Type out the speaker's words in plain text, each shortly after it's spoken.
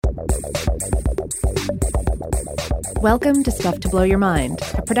Welcome to Stuff to Blow Your Mind,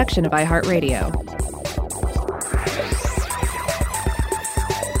 a production of iHeartRadio.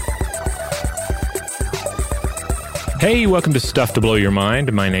 Hey, welcome to Stuff to Blow Your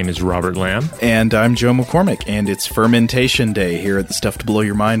Mind. My name is Robert Lamb. And I'm Joe McCormick, and it's Fermentation Day here at the Stuff to Blow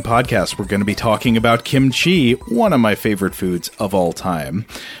Your Mind podcast. We're going to be talking about kimchi, one of my favorite foods of all time.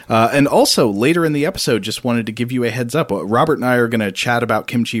 And also, later in the episode, just wanted to give you a heads up. Robert and I are going to chat about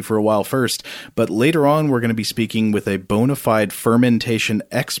kimchi for a while first, but later on, we're going to be speaking with a bona fide fermentation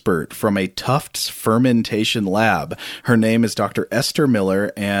expert from a Tufts fermentation lab. Her name is Dr. Esther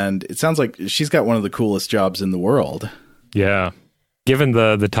Miller, and it sounds like she's got one of the coolest jobs in the world. Yeah. Given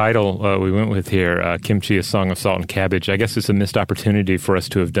the title we went with here, Kimchi, A Song of Salt and Cabbage, I guess it's a missed opportunity for us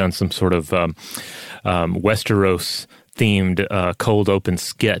to have done some sort of Westeros-themed cold open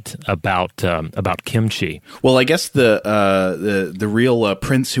skit about kimchi. Well, I guess the real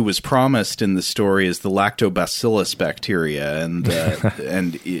prince who was promised in the story is the lactobacillus bacteria, and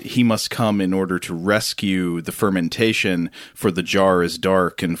and he must come in order to rescue the fermentation, for the jar is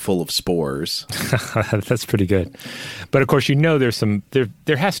dark and full of spores. That's pretty good. But of course,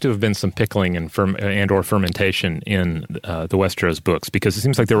 there has to have been some pickling and or fermentation in the Westeros books, because it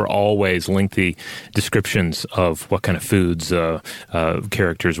seems like there were always lengthy descriptions of what kind of foods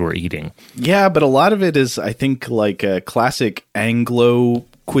characters were eating. Yeah, but a lot of it is, I think, like a classic Anglo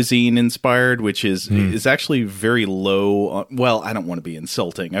cuisine inspired, which is actually very low. Well, I don't want to be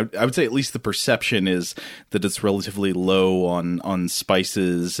insulting. I would say at least the perception is that it's relatively low on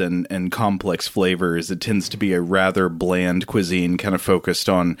spices and complex flavors. It tends to be a rather bland cuisine, kind of focused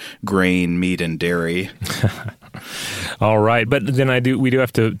on grain, meat, and dairy. All right, but then we do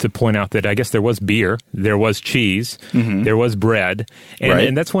have to point out that I guess there was beer, there was cheese, there was bread,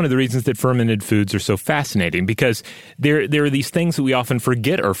 and that's one of the reasons that fermented foods are so fascinating, because there are these things that we often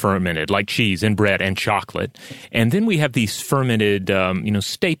forget are fermented, like cheese and bread and chocolate, and then we have these fermented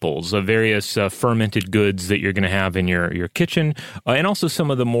staples of various fermented goods that you're going to have in your kitchen, and also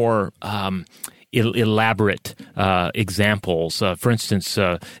some of the more elaborate examples. For instance,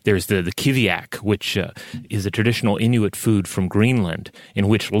 there's the kiviak, which is a traditional Inuit food from Greenland, in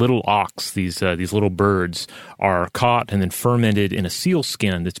which little auks, these little birds, are caught and then fermented in a seal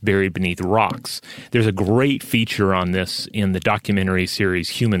skin that's buried beneath rocks. There's a great feature on this in the documentary series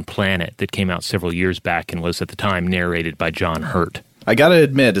Human Planet that came out several years back and was at the time narrated by John Hurt. I gotta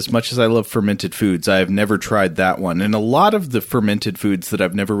admit, as much as I love fermented foods, I have never tried that one. And a lot of the fermented foods that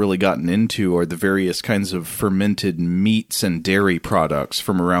I've never really gotten into are the various kinds of fermented meats and dairy products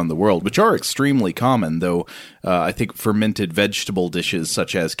from around the world, which are extremely common, though I think fermented vegetable dishes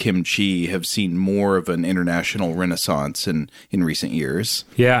such as kimchi have seen more of an international renaissance in recent years.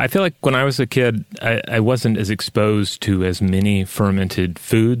 Yeah, I feel like when I was a kid, I wasn't as exposed to as many fermented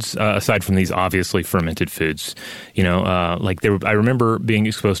foods, aside from these obviously fermented foods. I remember being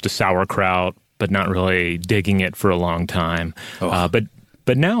exposed to sauerkraut, but not really digging it for a long time.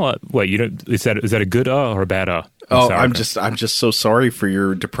 But now, is that a good or a bad I'm just so sorry for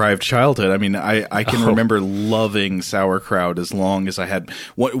your deprived childhood. I mean, I can remember loving sauerkraut as long as I had.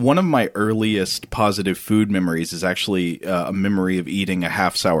 One of my earliest positive food memories is actually a memory of eating a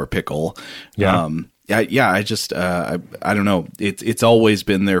half sour pickle. Yeah. I don't know. It's always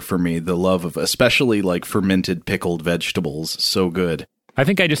been there for me, the love of especially like fermented pickled vegetables. So good. I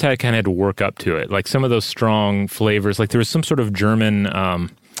think I just had to work up to it. Like some of those strong flavors, like there was some sort of German, some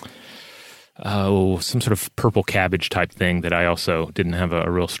sort of purple cabbage type thing that I also didn't have a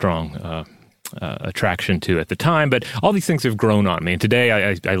real strong attraction to at the time, but all these things have grown on me. And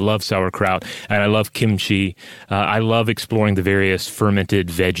today I love sauerkraut and I love kimchi. I love exploring the various fermented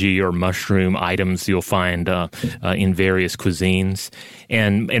veggie or mushroom items you'll find in various cuisines.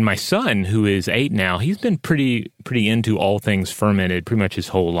 And my son, who is 8 now, he's been pretty into all things fermented pretty much his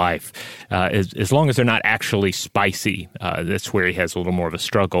whole life. As long as they're not actually spicy, that's where he has a little more of a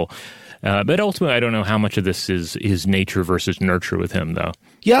struggle. But ultimately, I don't know how much of this is nature versus nurture with him, though.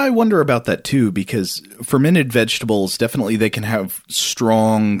 Yeah, I wonder about that, too, because fermented vegetables, definitely they can have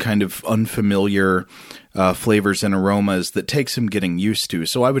strong, kind of unfamiliar flavors and aromas that takes some getting used to.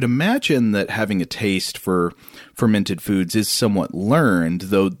 So I would imagine that having a taste for fermented foods is somewhat learned,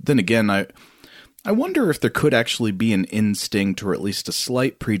 though then again, I wonder if there could actually be an instinct or at least a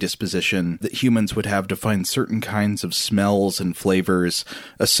slight predisposition that humans would have to find certain kinds of smells and flavors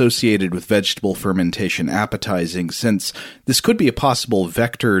associated with vegetable fermentation appetizing, since this could be a possible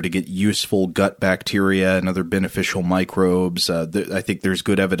vector to get useful gut bacteria and other beneficial microbes. I think there's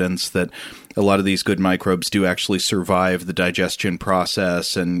good evidence that a lot of these good microbes do actually survive the digestion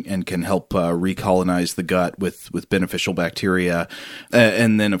process and can help recolonize the gut with beneficial bacteria.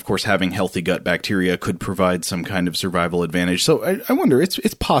 And then, of course, having healthy gut bacteria could provide some kind of survival advantage. So I wonder,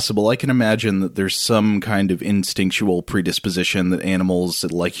 it's possible. I can imagine that there's some kind of instinctual predisposition that animals,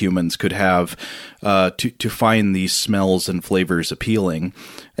 like humans, could have to find these smells and flavors appealing.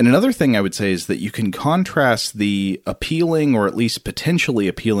 And another thing I would say is that you can contrast the appealing or at least potentially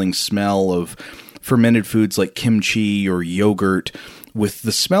appealing smell of fermented foods like kimchi or yogurt with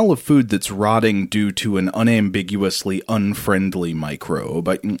the smell of food that's rotting due to an unambiguously unfriendly microbe.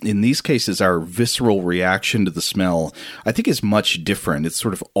 But in these cases, our visceral reaction to the smell, I think, is much different. It's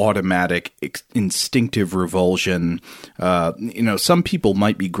sort of automatic, instinctive revulsion. Some people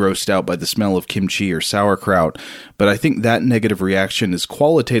might be grossed out by the smell of kimchi or sauerkraut, but I think that negative reaction is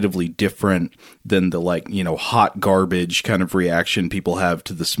qualitatively different than the hot garbage kind of reaction people have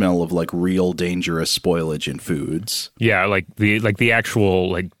to the smell of real dangerous spoilage in foods. Yeah, like the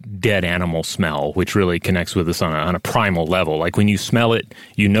actual dead animal smell, which really connects with us on a primal level. Like when you smell it,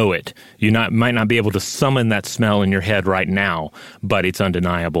 you know it. You might not be able to summon that smell in your head right now, but it's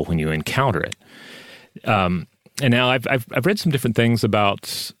undeniable when you encounter it. And now I've read some different things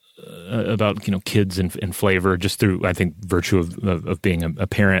about kids and flavor just through, I think, virtue of being a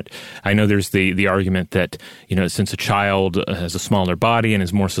parent. I know there's the argument that since a child has a smaller body and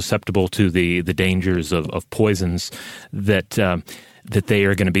is more susceptible to the dangers of poisons, that they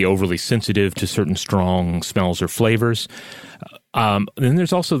are going to be overly sensitive to certain strong smells or flavors. Then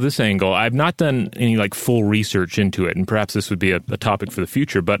there's also this angle. I've not done any full research into it, and perhaps this would be a topic for the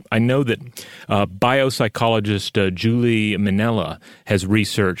future, but I know that biopsychologist Julie Minella has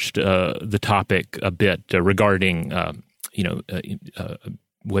researched the topic a bit regarding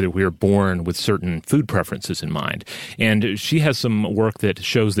whether we are born with certain food preferences in mind. And she has some work that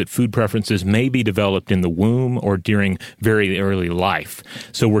shows that food preferences may be developed in the womb or during very early life.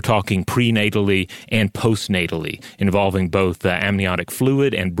 So we're talking prenatally and postnatally, involving both amniotic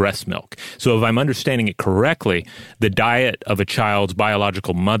fluid and breast milk. So if I'm understanding it correctly, the diet of a child's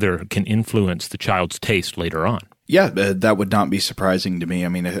biological mother can influence the child's taste later on. Yeah, that would not be surprising to me. I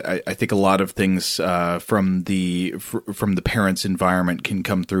mean, I think a lot of things from the parent's environment can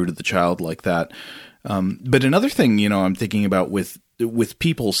come through to the child like that. But another thing, I'm thinking about with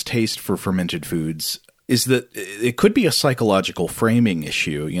people's taste for fermented foods is that it could be a psychological framing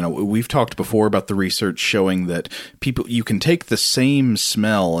issue. We've talked before about the research showing that you can take the same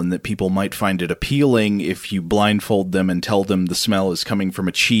smell and that people might find it appealing if you blindfold them and tell them the smell is coming from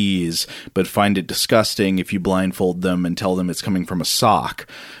a cheese, but find it disgusting if you blindfold them and tell them it's coming from a sock.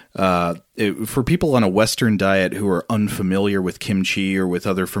 For people on a Western diet who are unfamiliar with kimchi or with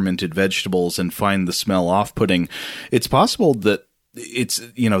other fermented vegetables and find the smell off-putting, it's possible that it's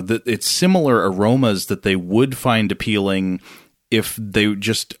similar aromas that they would find appealing if they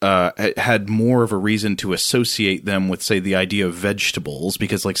just had more of a reason to associate them with, say, the idea of vegetables,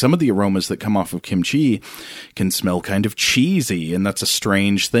 because some of the aromas that come off of kimchi can smell kind of cheesy, and that's a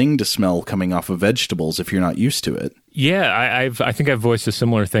strange thing to smell coming off of vegetables if you're not used to it. Yeah, I think I've voiced a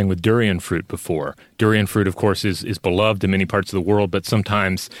similar thing with durian fruit before. Durian fruit, of course, is beloved in many parts of the world, but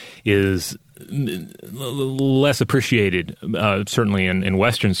sometimes is less appreciated, certainly in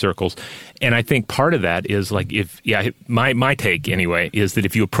Western circles. And I think part of that is my take anyway, is that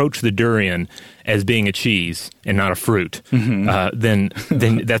if you approach the durian as being a cheese and not a fruit, then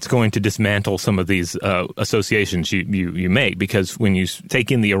that's going to dismantle some of these associations you make, because when you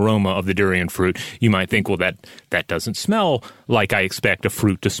take in the aroma of the durian fruit, you might think, well, that doesn't smell like I expect a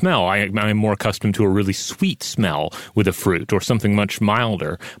fruit to smell. I'm more accustomed to a really sweet smell with a fruit or something much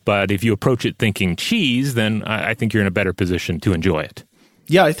milder. But if you approach it thinking cheese, then I think you're in a better position to enjoy it.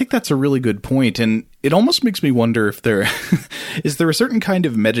 Yeah, I think that's a really good point, and it almost makes me wonder if is there a certain kind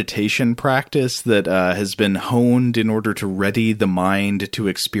of meditation practice that has been honed in order to ready the mind to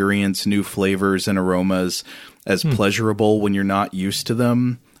experience new flavors and aromas as pleasurable when you're not used to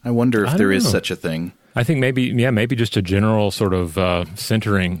them? I wonder if there is such a thing. I think maybe just a general sort of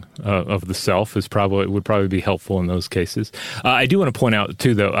centering of the self would probably be helpful in those cases. I do want to point out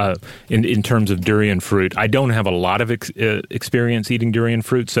too, though, in terms of durian fruit, I don't have a lot of experience eating durian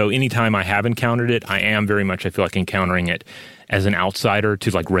fruit. So anytime I have encountered it, I am very much, I feel like, encountering it as an outsider to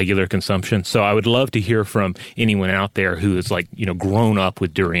like regular consumption. So I would love to hear from anyone out there who is like, grown up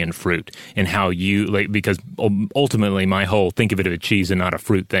with durian fruit and how you like, because ultimately my whole think of it as a cheese and not a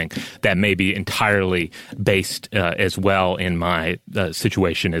fruit thing, that may be entirely based as well in my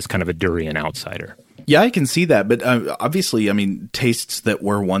situation as kind of a durian outsider. Yeah, I can see that. But obviously, I mean, tastes that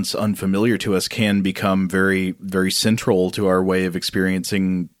were once unfamiliar to us can become very, very central to our way of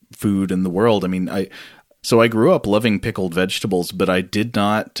experiencing food in the world. I mean, I grew up loving pickled vegetables, but I did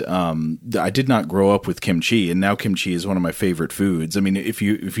not grow up with kimchi, and now kimchi is one of my favorite foods. I mean, if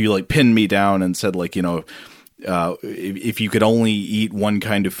you like pinned me down and said like, if you could only eat one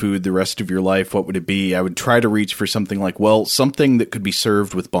kind of food the rest of your life, what would it be? I would try to reach for something like, something that could be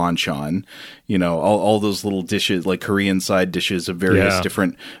served with banchan, all those little dishes, like Korean side dishes of various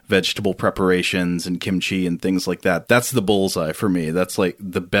different vegetable preparations and kimchi and things like that. That's the bullseye for me. That's like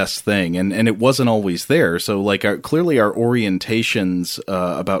the best thing. And it wasn't always there. So like clearly our orientations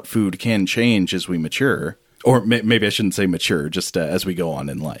about food can change as we mature. Or maybe I shouldn't say mature, just as we go on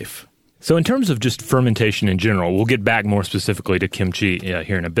in life. So in terms of just fermentation in general, we'll get back more specifically to kimchi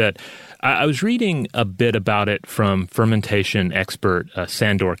here in a bit. I was reading a bit about it from fermentation expert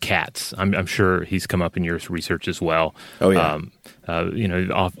Sandor Katz. I'm sure he's come up in your research as well. Oh, yeah.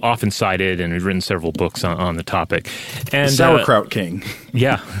 Often cited, and he's written several books on the topic. And the sauerkraut king.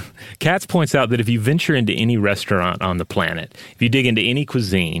 Yeah. Katz points out that if you venture into any restaurant on the planet, if you dig into any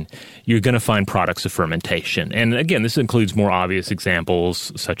cuisine, you're going to find products of fermentation. And again, this includes more obvious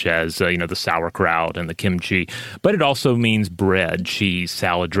examples such as, the sauerkraut and the kimchi, but it also means bread, cheese,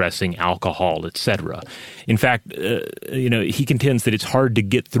 salad dressing, alcohol, etc. In fact, he contends that it's hard to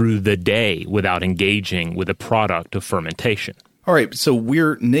get through the day without engaging with a product of fermentation. All right, so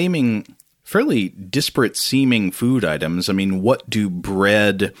we're naming fairly disparate-seeming food items. I mean, what do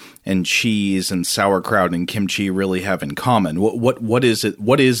bread and cheese and sauerkraut and kimchi really have in common? What is it?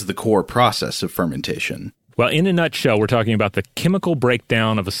 What is the core process of fermentation? Well, in a nutshell, we're talking about the chemical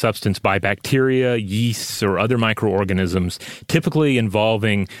breakdown of a substance by bacteria, yeasts, or other microorganisms, typically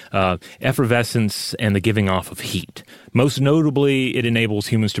involving effervescence and the giving off of heat. Most notably, it enables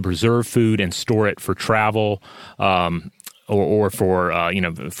humans to preserve food and store it for travel, or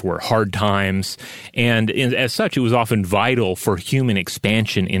for hard times. And as such, it was often vital for human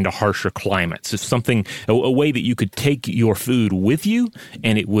expansion into harsher climates. It's a way that you could take your food with you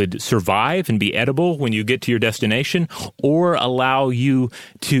and it would survive and be edible when you get to your destination, or allow you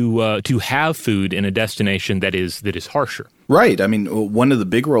to have food in a destination that is harsher. Right. I mean, one of the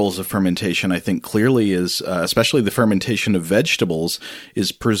big roles of fermentation, I think, clearly is, especially the fermentation of vegetables,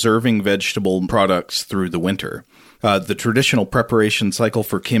 is preserving vegetable products through the winter. The traditional preparation cycle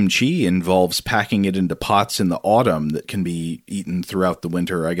for kimchi involves packing it into pots in the autumn that can be eaten throughout the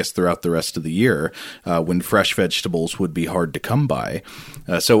winter, I guess throughout the rest of the year, when fresh vegetables would be hard to come by.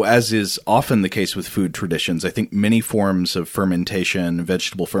 So as is often the case with food traditions, I think many forms of fermentation,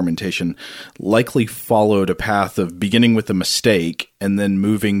 vegetable fermentation, likely followed a path of beginning with a mistake and then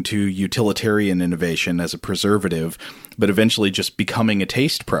moving to utilitarian innovation as a preservative, but eventually just becoming a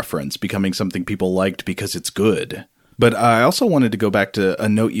taste preference, becoming something people liked because it's good. But I also wanted to go back to a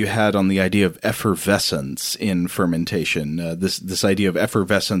note you had on the idea of effervescence in fermentation, this idea of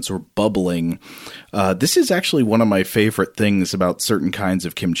effervescence or bubbling. This is actually one of my favorite things about certain kinds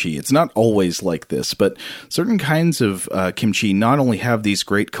of kimchi. It's not always like this, but certain kinds of kimchi not only have these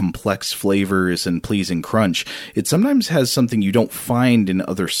great complex flavors and pleasing crunch, it sometimes has something you don't find in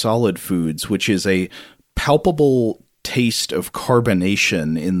other solid foods, which is a palpable taste of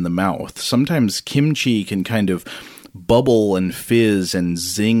carbonation in the mouth. Sometimes kimchi can kind of bubble and fizz and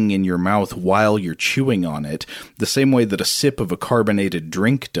zing in your mouth while you're chewing on it, the same way that a sip of a carbonated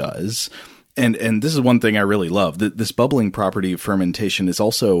drink does. And this is one thing I really love. This bubbling property of fermentation is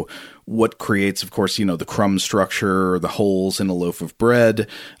also what creates, of course, the crumb structure or the holes in a loaf of bread.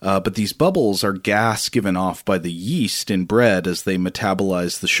 But these bubbles are gas given off by the yeast in bread as they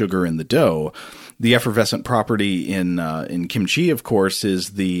metabolize the sugar in the dough. The effervescent property in kimchi, of course,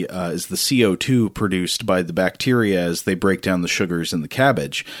 is the CO2 produced by the bacteria as they break down the sugars in the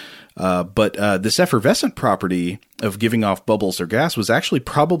cabbage. But this effervescent property of giving off bubbles or gas was actually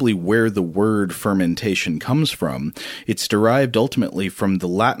probably where the word fermentation comes from. It's derived ultimately from the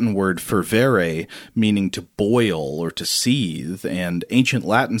Latin word fervere, meaning to boil or to seethe, and ancient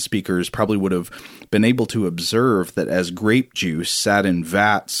Latin speakers probably would have been able to observe that as grape juice sat in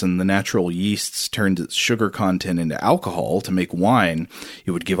vats and the natural yeasts turned its sugar content into alcohol to make wine,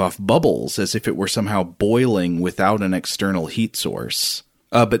 it would give off bubbles as if it were somehow boiling without an external heat source.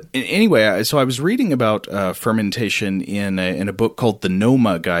 But anyway, so I was reading about fermentation in a book called The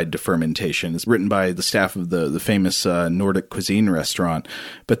Noma Guide to Fermentation. It's written by the staff of the famous Nordic cuisine restaurant.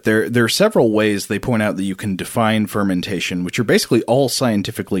 But there are several ways they point out that you can define fermentation, which are basically all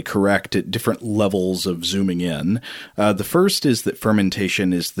scientifically correct at different levels of zooming in. The first is that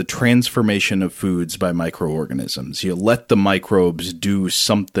fermentation is the transformation of foods by microorganisms. You let the microbes do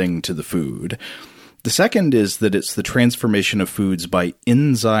something to the food. The second is that it's the transformation of foods by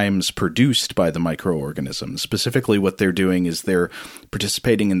enzymes produced by the microorganisms. Specifically, what they're doing is they're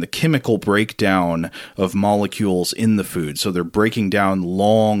participating in the chemical breakdown of molecules in the food. So they're breaking down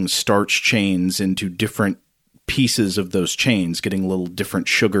long starch chains into different pieces of those chains, getting little different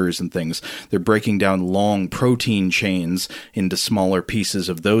sugars and things. They're breaking down long protein chains into smaller pieces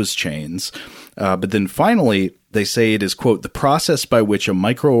of those chains. But then finally, they say it is, quote, the process by which a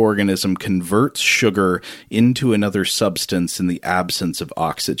microorganism converts sugar into another substance in the absence of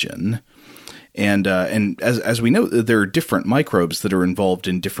oxygen. And as we know, there are different microbes that are involved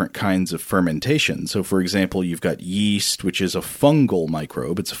in different kinds of fermentation. So, for example, you've got yeast, which is a fungal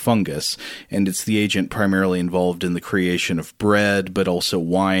microbe. It's a fungus, and it's the agent primarily involved in the creation of bread, but also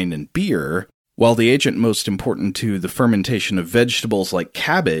wine and beer. While the agent most important to the fermentation of vegetables like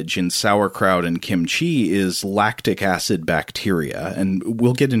cabbage in sauerkraut and kimchi is lactic acid bacteria, and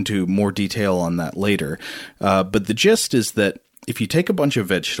we'll get into more detail on that later. But the gist is that if you take a bunch of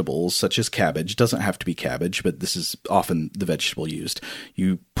vegetables, such as cabbage, doesn't have to be cabbage, but this is often the vegetable used,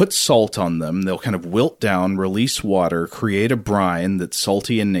 you put salt on them, they'll kind of wilt down, release water, create a brine that's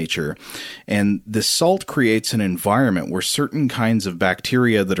salty in nature, and this salt creates an environment where certain kinds of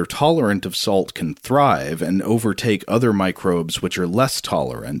bacteria that are tolerant of salt can thrive and overtake other microbes which are less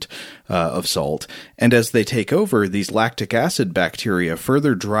tolerant of salt. And as they take over, these lactic acid bacteria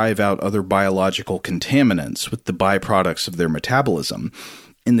further drive out other biological contaminants with the byproducts of their metabolism.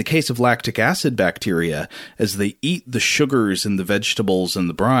 In the case of lactic acid bacteria, as they eat the sugars in the vegetables and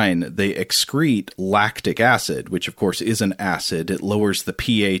the brine, they excrete lactic acid, which of course is an acid. It lowers the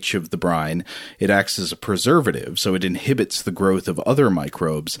pH of the brine. It acts as a preservative, so it inhibits the growth of other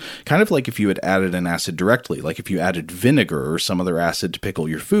microbes, kind of like if you had added an acid directly, like if you added vinegar or some other acid to pickle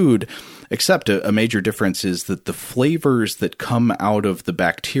your food, except a major difference is that the flavors that come out of the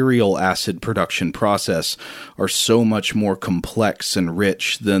bacterial acid production process are so much more complex and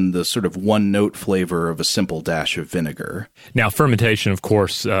rich than the sort of one-note flavor of a simple dash of vinegar. Now, fermentation, of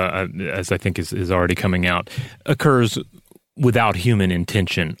course, as I think is already coming out, occurs without human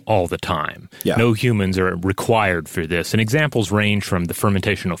intention all the time. Yeah. No humans are required for this. And examples range from the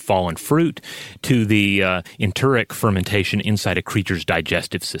fermentation of fallen fruit to the enteric fermentation inside a creature's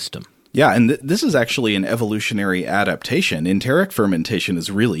digestive system. Yeah, and this is actually an evolutionary adaptation. Enteric fermentation is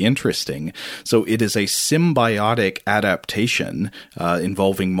really interesting. So it is a symbiotic adaptation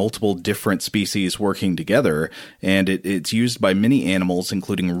involving multiple different species working together, and it's used by many animals,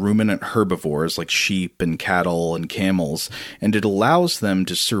 including ruminant herbivores like sheep and cattle and camels, and it allows them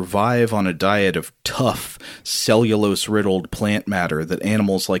to survive on a diet of tough, cellulose-riddled plant matter that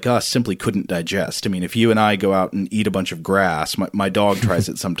animals like us simply couldn't digest. I mean, if you and I go out and eat a bunch of grass, my dog tries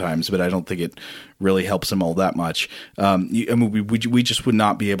it sometimes, but I don't think it really helps him all that much. We just would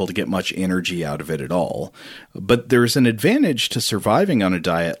not be able to get much energy out of it at all. But there's an advantage to surviving on a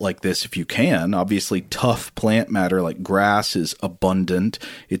diet like this if you can. Obviously, tough plant matter like grass is abundant.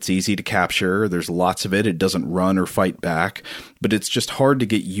 It's easy to capture. There's lots of it. It doesn't run or fight back. But it's just hard to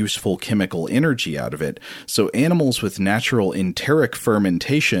get useful chemical energy out of it. So animals with natural enteric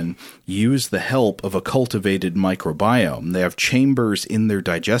fermentation use the help of a cultivated microbiome. They have chambers in their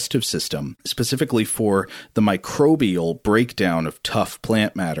digestive system, specifically for the microbial breakdown of tough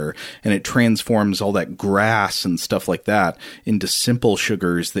plant matter, and it transforms all that grass and stuff like that into simple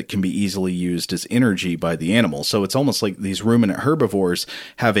sugars that can be easily used as energy by the animal. So it's almost like these ruminant herbivores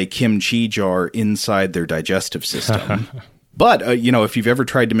have a kimchi jar inside their digestive system. But, if you've ever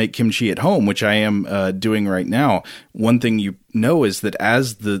tried to make kimchi at home, which I am doing right now, one thing you know is that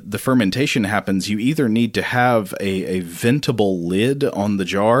as the fermentation happens, you either need to have a ventable lid on the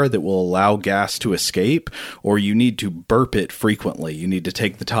jar that will allow gas to escape, or you need to burp it frequently. You need to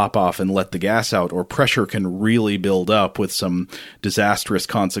take the top off and let the gas out, or pressure can really build up with some disastrous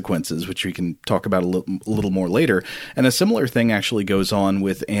consequences, which we can talk about a little more later. And a similar thing actually goes on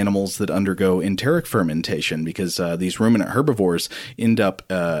with animals that undergo enteric fermentation, because these ruminant herbivores end up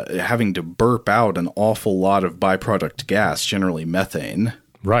having to burp out an awful lot of byproduct gas, generally methane.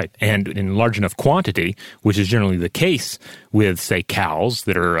 Right, and in large enough quantity, which is generally the case with, say, cows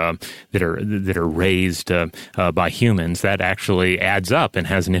that are raised by humans, that actually adds up and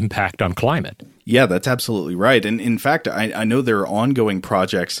has an impact on climate. Yeah, that's absolutely right. And in fact, I know there are ongoing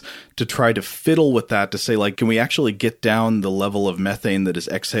projects to try to fiddle with that, to say, like, can we actually get down the level of methane that is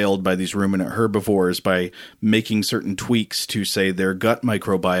exhaled by these ruminant herbivores by making certain tweaks to, say, their gut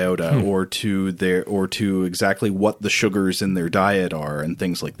microbiota or to exactly what the sugars in their diet are and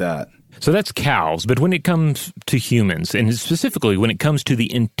things like that. So that's cows, but when it comes to humans, and specifically when it comes to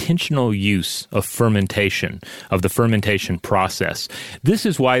the intentional use of fermentation, of the fermentation process, this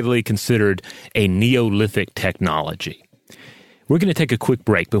is widely considered a Neolithic technology. We're going to take a quick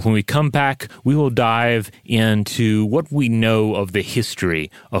break, but when we come back, we will dive into what we know of the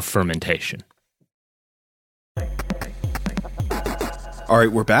history of fermentation. All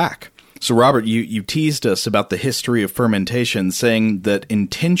right, we're back. So, Robert, you teased us about the history of fermentation, saying that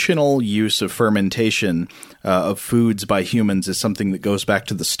intentional use of fermentation of foods by humans is something that goes back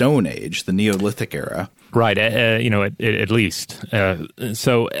to the Stone Age, the Neolithic era. Right, at least.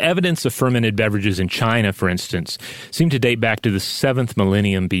 So evidence of fermented beverages in China, for instance, seem to date back to the 7th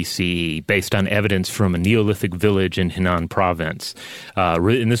millennium BCE, based on evidence from a Neolithic village in Henan province.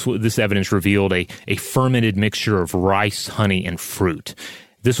 And this evidence revealed a fermented mixture of rice, honey, and fruit.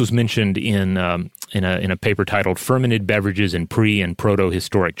 This was mentioned in a paper titled "Fermented Beverages in Pre- and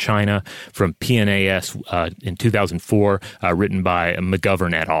Proto-Historic China" from PNAS in 2004, written by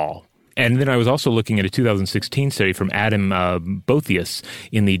McGovern et al. And then I was also looking at a 2016 study from Adam Boethius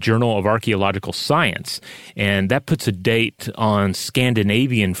in the Journal of Archaeological Science, and that puts a date on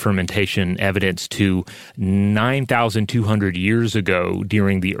Scandinavian fermentation evidence to 9,200 years ago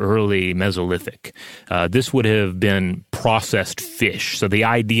during the early Mesolithic. This would have been processed fish. So the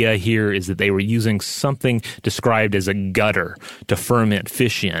idea here is that they were using something described as a gutter to ferment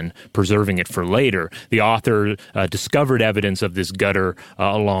fish in, preserving it for later. The author discovered evidence of this gutter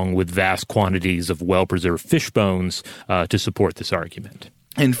along with vast quantities of well-preserved fish bones to support this argument.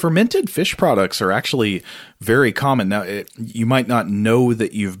 And fermented fish products are actually very common. Now, you might not know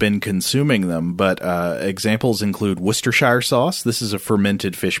that you've been consuming them, but examples include Worcestershire sauce. This is a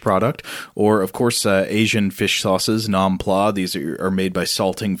fermented fish product. Or, of course, Asian fish sauces, nam pla. These are made by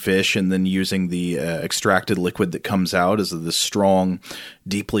salting fish and then using the extracted liquid that comes out as this strong,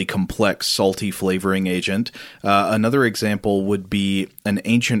 deeply complex, salty flavoring agent. Another example would be an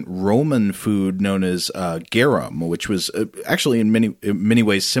ancient Roman food known as garum, which was actually in many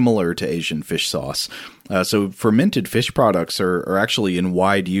ways similar to Asian fish sauce. So fermented fish products are actually in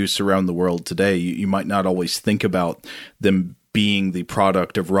wide use around the world today. You might not always think about them being the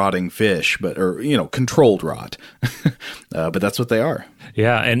product of rotting fish, or controlled rot. But that's what they are.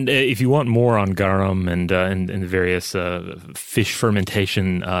 Yeah, and if you want more on garum and various fish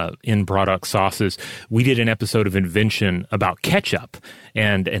fermentation in product sauces, we did an episode of Invention about ketchup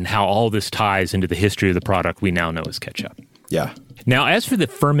and how all this ties into the history of the product we now know as ketchup. Yeah. Now, as for the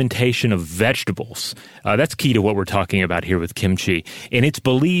fermentation of vegetables, that's key to what we're talking about here with kimchi. And it's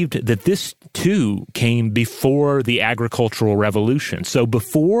believed that this, too, came before the agricultural revolution. So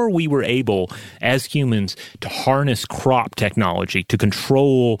before we were able, as humans, to harness crop technology, to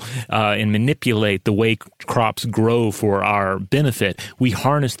control and manipulate the way crops grow for our benefit, we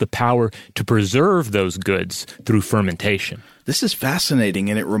harnessed the power to preserve those goods through fermentation. This is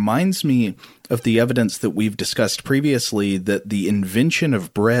fascinating, and it reminds me of the evidence that we've discussed previously that the invention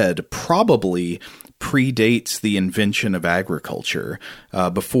of bread probably predates the invention of agriculture.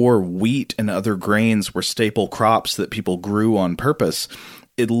 Before wheat and other grains were staple crops that people grew on purpose,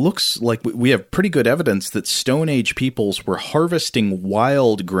 it looks like we have pretty good evidence that Stone Age peoples were harvesting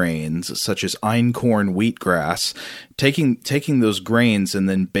wild grains such as einkorn wheatgrass, taking those grains and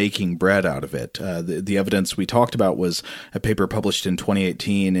then baking bread out of it. The evidence we talked about was a paper published in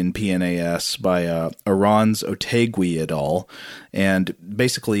 2018 in PNAS by Arons Otegui et al. And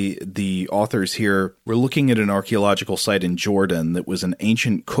basically, the authors here were looking at an archaeological site in Jordan that was an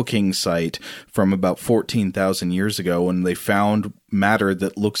ancient cooking site from about 14,000 years ago, and they found matter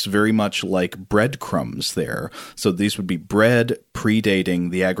that looks very much like breadcrumbs there. So these would be bread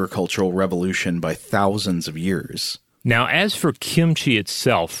predating the agricultural revolution by thousands of years. Now, as for kimchi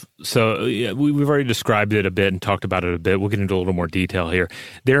itself, so we've already described it a bit and talked about it a bit. We'll get into a little more detail here.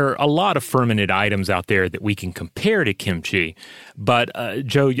 There are a lot of fermented items out there that we can compare to kimchi. But,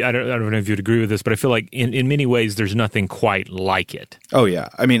 Joe, I don't know if you'd agree with this, but I feel like in many ways there's nothing quite like it. Oh, yeah.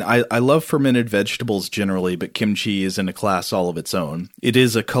 I mean, I love fermented vegetables generally, but kimchi is in a class all of its own. It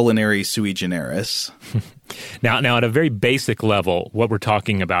is a culinary sui generis. Now, at a very basic level, what we're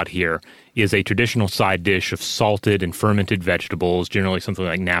talking about here is a traditional side dish of salted and fermented vegetables, generally something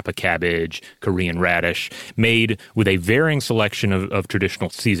like Napa cabbage, Korean radish, made with a varying selection of traditional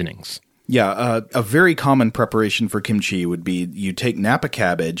seasonings. Yeah, a very common preparation for kimchi would be you take Napa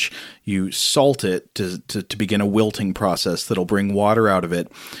cabbage, you salt it to begin a wilting process that'll bring water out of it,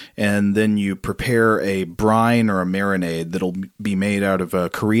 and then you prepare a brine or a marinade that'll be made out of a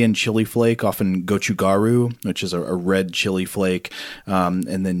Korean chili flake, often gochugaru, which is a red chili flake,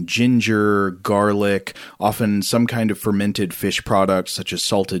 and then ginger, garlic, often some kind of fermented fish product such as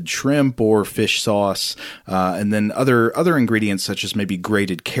salted shrimp or fish sauce, and then other ingredients such as maybe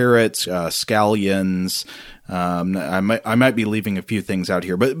grated carrots, scallions. I might be leaving a few things out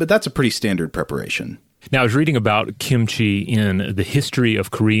here, but that's a pretty standard preparation. Now, I was reading about kimchi in the History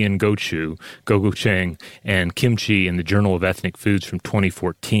of Korean Gochujang, and Kimchi in the Journal of Ethnic Foods from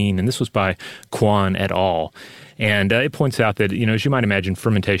 2014, and this was by Kwon et al. And it points out that, as you might imagine,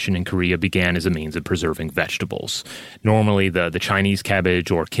 fermentation in Korea began as a means of preserving vegetables. Normally, the Chinese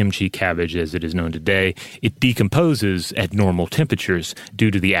cabbage, or kimchi cabbage as it is known today, it decomposes at normal temperatures due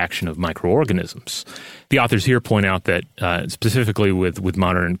to the action of microorganisms. The authors here point out that specifically with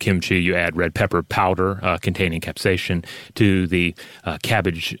modern kimchi, you add red pepper powder containing capsaicin to the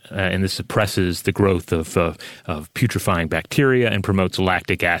cabbage, and this suppresses the growth of putrefying bacteria and promotes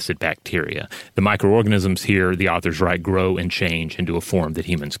lactic acid bacteria. The microorganisms here, the authors write, grow and change into a form that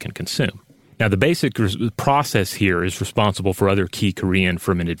humans can consume. Now, the basic process here is responsible for other key Korean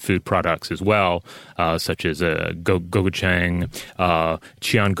fermented food products as well, such as gochujang,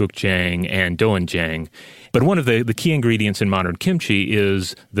 cheongukjang, and doenjang. But one of the key ingredients in modern kimchi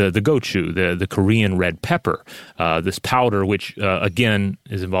is the gochu, the Korean red pepper, this powder which, again,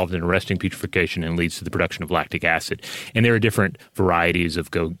 is involved in arresting putrefaction and leads to the production of lactic acid. And there are different varieties of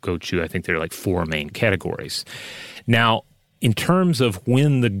gochu. I think there are like 4 main categories. Now, in terms of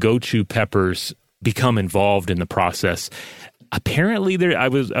when the gochu peppers become involved in the process, apparently I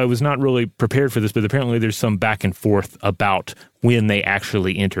was not really prepared for this, but apparently there's some back and forth about when they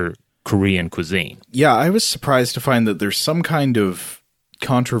actually enter Korean cuisine. Yeah, I was surprised to find that there's some kind of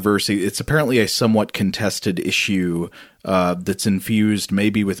controversy. It's apparently a somewhat contested issue that's infused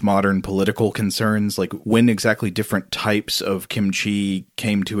maybe with modern political concerns, like when exactly different types of kimchi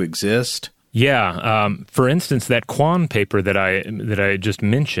came to exist. Yeah. For instance, that Kwon paper that I just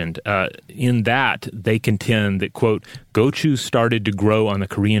mentioned, in that they contend that, quote, gochu started to grow on the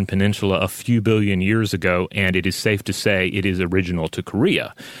Korean peninsula a few billion years ago, and it is safe to say it is original to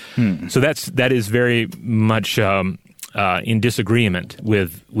Korea. So that is very much in disagreement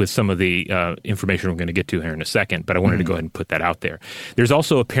with some of the information we're going to get to here in a second, but I wanted to go ahead and put that out there. There's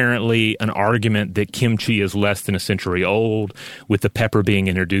also apparently an argument that kimchi is less than a century old, with the pepper being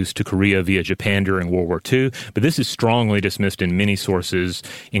introduced to Korea via Japan during World War II, but this is strongly dismissed in many sources,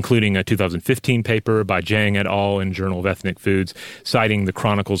 including a 2015 paper by Jang et al. In Journal of Ethnic Foods, citing the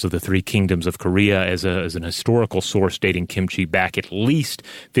Chronicles of the Three Kingdoms of Korea as an historical source dating kimchi back at least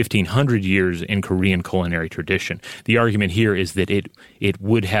 1,500 years in Korean culinary tradition. The argument here is that it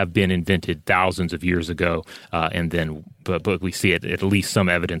would have been invented thousands of years ago, and then but we see at least some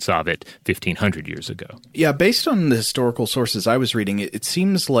evidence of it 1,500 years ago. Yeah, based on the historical sources I was reading, it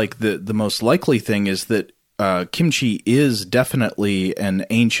seems like the most likely thing is that kimchi is definitely an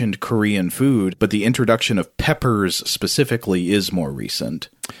ancient Korean food, but the introduction of peppers specifically is more recent.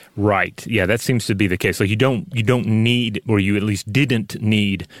 Right. Yeah, that seems to be the case. Like you don't need, or you at least didn't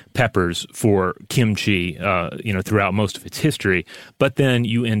need peppers for kimchi, throughout most of its history. But then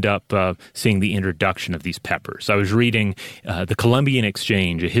you end up seeing the introduction of these peppers. I was reading The Columbian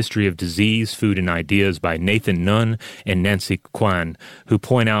Exchange, A History of Disease, Food, and Ideas by Nathan Nunn and Nancy Kwan, who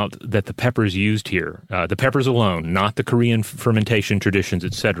point out that the peppers used here, the peppers alone, not the Korean fermentation traditions,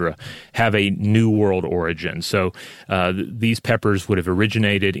 etc., have a New World origin. So these peppers would have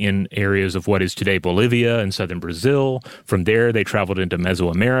originated in areas of what is today Bolivia and southern Brazil. From there, they traveled into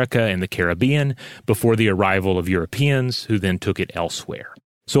Mesoamerica and the Caribbean before the arrival of Europeans, who then took it elsewhere.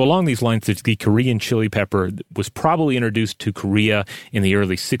 So along these lines, the Korean chili pepper was probably introduced to Korea in the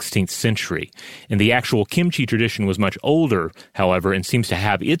early 16th century. And the actual kimchi tradition was much older, however, and seems to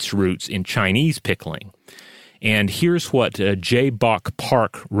have its roots in Chinese pickling. And here's what J. Bok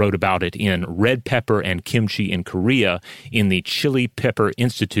Park wrote about it in Red Pepper and Kimchi in Korea in the Chili Pepper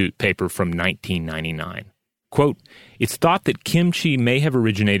Institute paper from 1999. Quote, "It's thought that kimchi may have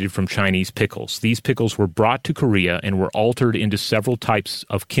originated from Chinese pickles. These pickles were brought to Korea and were altered into several types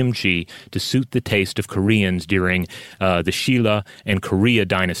of kimchi to suit the taste of Koreans during the Shilla and Korea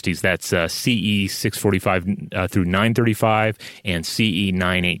dynasties. That's CE 645 through 935 and CE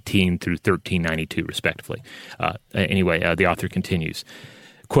 918 through 1392, respectively." The author continues.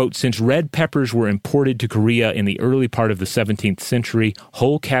 Quote, "Since red peppers were imported to Korea in the early part of the 17th century,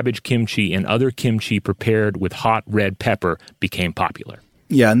 whole cabbage kimchi and other kimchi prepared with hot red pepper became popular."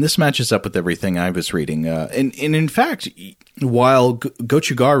 Yeah, and this matches up with everything I was reading. And in fact, while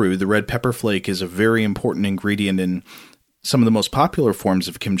gochugaru, the red pepper flake, is a very important ingredient in some of the most popular forms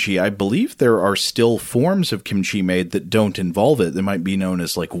of kimchi, I believe there are still forms of kimchi made that don't involve it. They might be known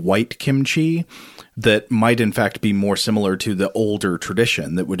as like white kimchi, that might in fact be more similar to the older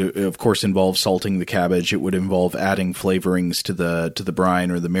tradition. That would, of course, involve salting the cabbage. It would involve adding flavorings to the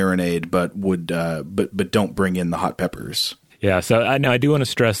brine or the marinade, but don't bring in the hot peppers. Yeah, so I do want to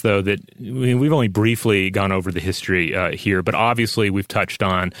stress, though, that we've only briefly gone over the history here, but obviously we've touched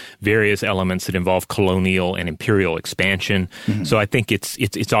on various elements that involve colonial and imperial expansion. Mm-hmm. So I think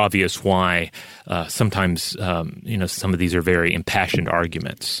it's obvious why sometimes some of these are very impassioned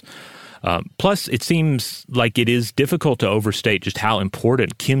arguments. Plus, it seems like it is difficult to overstate just how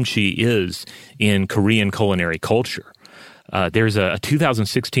important kimchi is in Korean culinary culture. There's a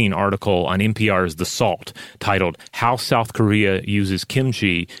 2016 article on NPR's The Salt titled "How South Korea Uses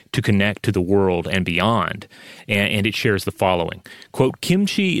Kimchi to Connect to the World and Beyond," and it shares the following. Quote,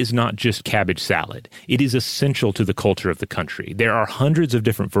 "Kimchi is not just cabbage salad. It is essential to the culture of the country. There are hundreds of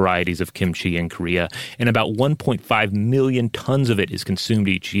different varieties of kimchi in Korea, and about 1.5 million tons of it is consumed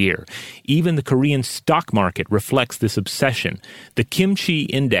each year. Even the Korean stock market reflects this obsession. The Kimchi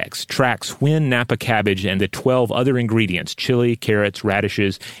Index tracks when Napa cabbage and the 12 other ingredients, chili, carrots,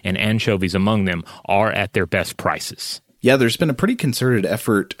 radishes, and anchovies among them, are at their best prices." Yeah, there's been a pretty concerted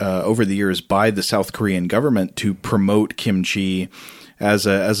effort over the years by the South Korean government to promote kimchi as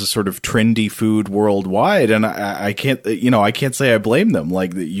a sort of trendy food worldwide, and I can't say I blame them.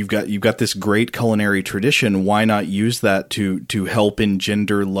 Like, you've got this great culinary tradition. Why not use that to help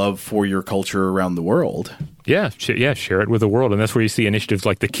engender love for your culture around the world? Yeah, share it with the world. And that's where you see initiatives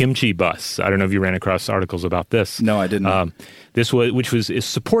like the Kimchi Bus. I don't know if you ran across articles about this. No, I didn't. Which is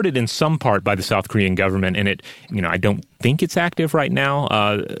supported in some part by the South Korean government, and it, I don't think it's active right now,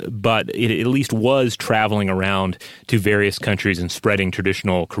 but it at least was traveling around to various countries and spreading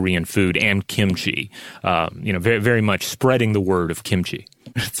traditional Korean food and kimchi. Very, very much spreading the word of kimchi.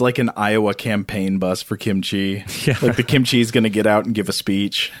 It's like an Iowa campaign bus for kimchi. Yeah. Like the kimchi is going to get out and give a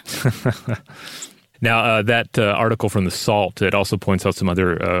speech. Now, that article from The Salt, it also points out some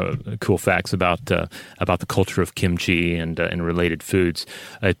other cool facts about the culture of kimchi and related foods.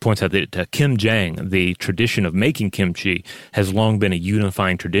 It points out that kimjang, the tradition of making kimchi, has long been a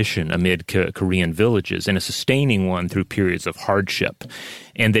unifying tradition amid Korean villages and a sustaining one through periods of hardship.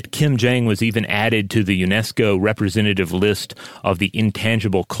 And that kimjang was even added to the UNESCO representative list of the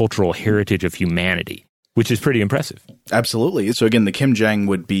intangible cultural heritage of humanity, which is pretty impressive. Absolutely. So again, the kimjang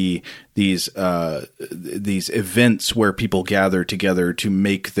would be these events where people gather together to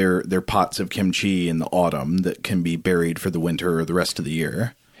make their pots of kimchi in the autumn that can be buried for the winter or the rest of the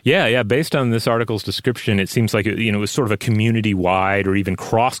year. Yeah. Based on this article's description, it seems like it was sort of a community-wide or even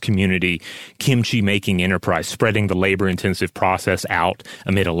cross-community kimchi-making enterprise, spreading the labor-intensive process out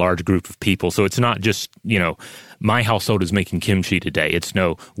amid a large group of people. So it's not just, my household is making kimchi today. It's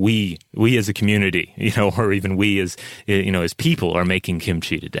we as a community, or even we as people are making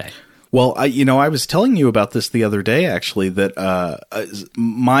kimchi today. Well, I was telling you about this the other day, actually, that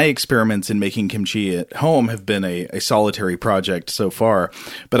my experiments in making kimchi at home have been a solitary project so far,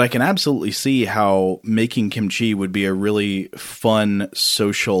 but I can absolutely see how making kimchi would be a really fun,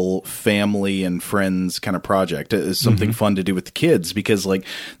 social, family and friends kind of project. It's something fun to do with the kids, because like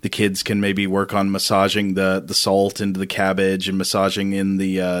the kids can maybe work on massaging the salt into the cabbage and massaging in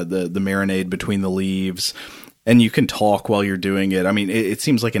the marinade between the leaves. And you can talk while you're doing it. I mean, it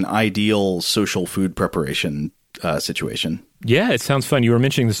seems like an ideal social food preparation situation. Yeah, it sounds fun. You were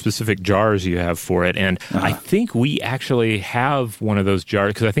mentioning the specific jars you have for it, and I think we actually have one of those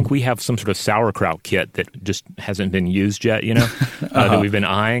jars, because I think we have some sort of sauerkraut kit that just hasn't been used yet, that we've been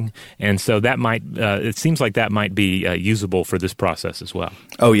eyeing. And so that might, it seems like that might be usable for this process as well.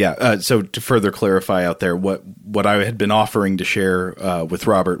 Oh, yeah. So to further clarify out there, what I had been offering to share with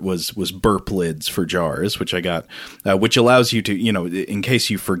Robert was burp lids for jars, which I got, which allows you to, in case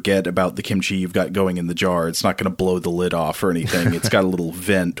you forget about the kimchi you've got going in the jar, it's not going to blow the lid off or anything. It's got a little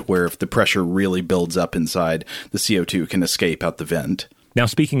vent where if the pressure really builds up inside, the CO2 can escape out the vent. Now,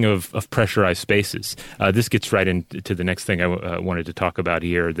 speaking of pressurized spaces, this gets right into the next thing I wanted to talk about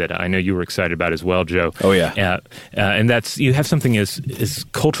here that I know you were excited about as well, Joe. Oh, yeah. And that's, you have something as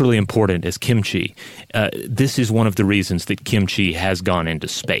culturally important as kimchi. This is one of the reasons that kimchi has gone into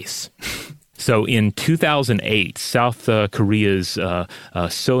space. So in 2008, South Korea's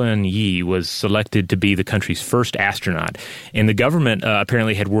Soeun-yi was selected to be the country's first astronaut. And the government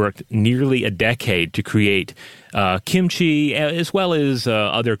apparently had worked nearly a decade to create kimchi, as well as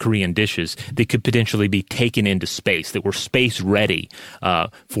other Korean dishes that could potentially be taken into space, that were space-ready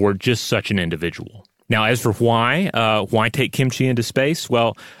for just such an individual. Now, as for why take kimchi into space?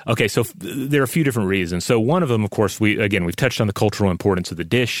 Well, okay, so there are a few different reasons. So one of them, of course, we've touched on the cultural importance of the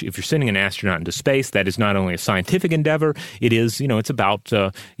dish. If you're sending an astronaut into space, that is not only a scientific endeavor, it is, it's about,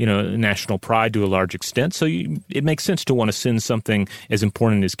 national pride to a large extent. So it makes sense to want to send something as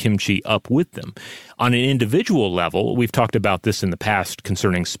important as kimchi up with them. On an individual level, we've talked about this in the past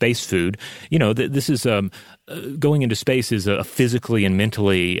concerning space food. This is going into space is a physically and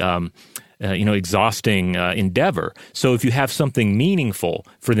mentally exhausting endeavor. So if you have something meaningful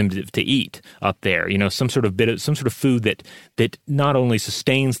for them to eat up there, some sort of food that not only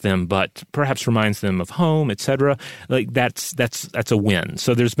sustains them but perhaps reminds them of home, etc., like that's a win.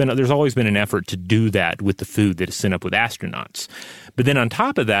 So there's always been an effort to do that with the food that is sent up with astronauts. But then on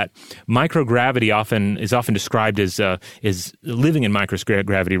top of that, microgravity is often described as living in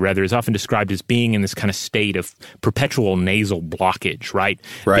microgravity rather is often described as being in this kind of state of perpetual nasal blockage, right?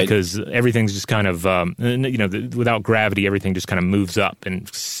 Because everything's just kind of without gravity, everything just kind of moves up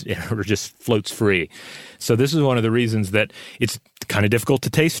and or just floats free. So this is one of the reasons that it's kind of difficult to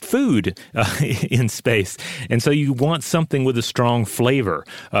taste food in space. And so you want something with a strong flavor,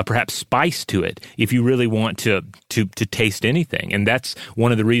 perhaps spice to it, if you really want to taste anything. And that's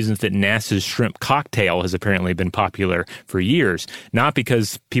one of the reasons that NASA's shrimp cocktail has apparently been popular for years. Not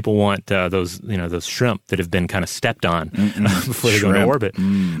because people want those shrimp that have been kind of stepped on before they go into orbit,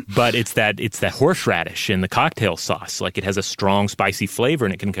 but it's that horseradish in the cocktail sauce. Like it has a strong, spicy flavor,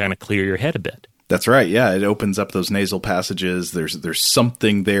 and it can kind of clear your head a bit. That's right. Yeah, it opens up those nasal passages. There's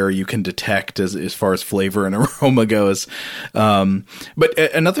something there you can detect as far as flavor and aroma goes. But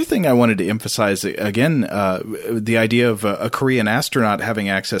another thing I wanted to emphasize again, the idea of a Korean astronaut having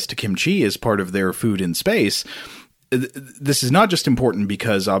access to kimchi as part of their food in space. This is not just important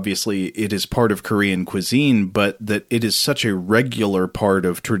because obviously it is part of Korean cuisine, but that it is such a regular part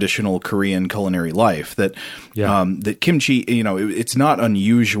of traditional Korean culinary life that that kimchi, it's not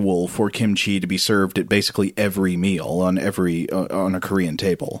unusual for kimchi to be served at basically every meal on a Korean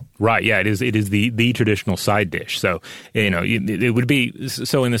table. Right. Yeah. It is the traditional side dish. So it would be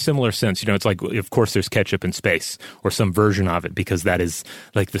so in a similar sense. It's like, of course there's ketchup in space or some version of it because that is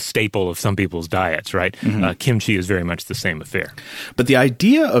like the staple of some people's diets. Right. Kimchi is very much the same affair. But the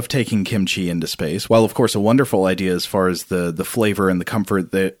idea of taking kimchi into space, while of course a wonderful idea as far as the flavor and the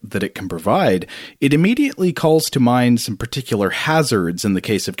comfort that it can provide, it immediately calls to mind some particular hazards in the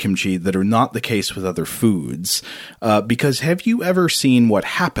case of kimchi that are not the case with other foods. Because have you ever seen what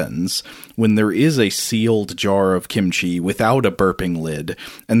happens when there is a sealed jar of kimchi without a burping lid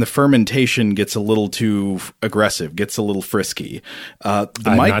and the fermentation gets a little too aggressive, gets a little frisky? I've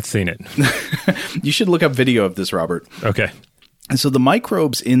not seen it. You should look up video of this, Robert. Okay. And so the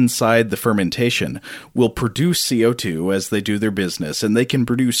microbes inside the fermentation will produce CO2 as they do their business, and they can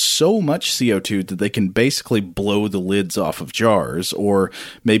produce so much CO2 that they can basically blow the lids off of jars, or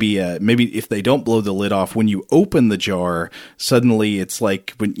maybe if they don't blow the lid off, when you open the jar, suddenly it's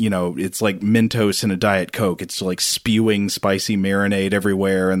like it's like Mentos in a Diet Coke. It's like spewing spicy marinade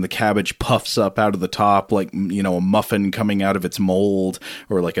everywhere, and the cabbage puffs up out of the top like a muffin coming out of its mold,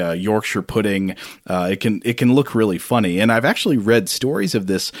 or like a Yorkshire pudding. It can look really funny, and I've actually read stories of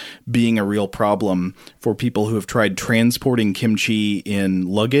this being a real problem for people who have tried transporting kimchi in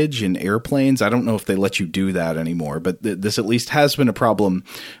luggage in airplanes. I don't know if they let you do that anymore, but this at least has been a problem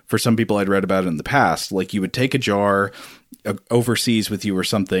for some people I'd read about in the past. Like you would take a jar overseas with you or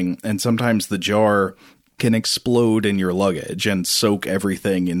something, and sometimes the jar can explode in your luggage and soak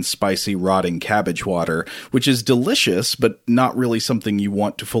everything in spicy, rotting cabbage water, which is delicious, but not really something you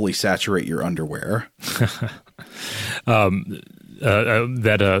want to fully saturate your underwear. That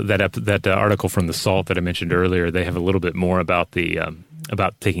article from The Salt that I mentioned earlier, they have a little bit more about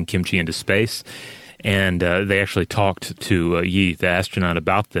about taking kimchi into space, and they actually talked to Yi, the astronaut,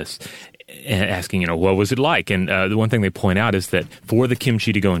 about this, asking, what was it like? And the one thing they point out is that for the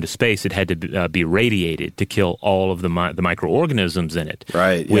kimchi to go into space, it had to be radiated to kill all of the microorganisms in it.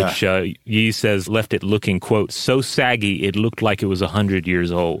 Right. Which Yi says left it looking, quote, so saggy it looked like it was 100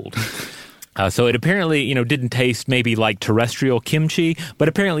 years old. So it apparently, didn't taste maybe like terrestrial kimchi, but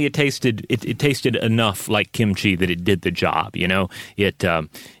apparently it tasted enough like kimchi that it did the job.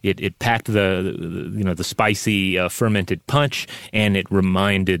 It packed the spicy fermented punch, and it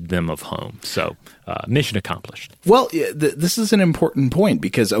reminded them of home. So mission accomplished. Well, this is an important point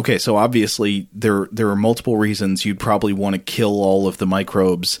because so obviously there are multiple reasons you'd probably want to kill all of the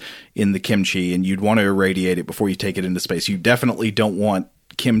microbes in the kimchi, and you'd want to irradiate it before you take it into space. You definitely don't want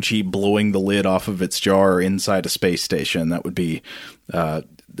kimchi blowing the lid off of its jar inside a space station. That would be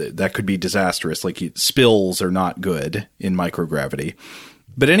that could be disastrous. Like, spills are not good in microgravity.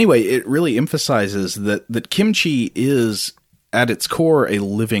 But anyway, it really emphasizes that kimchi is at its core a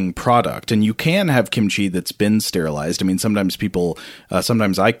living product, and you can have kimchi that's been sterilized. I mean, sometimes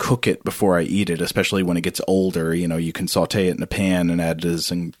sometimes I cook it before I eat it, especially when it gets older. You can saute it in a pan and add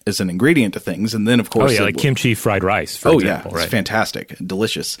it as an ingredient to things, and then of course, like kimchi fried rice. For example, it's fantastic,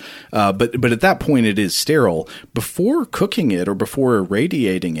 delicious. But at that point, it is sterile. Before cooking it or before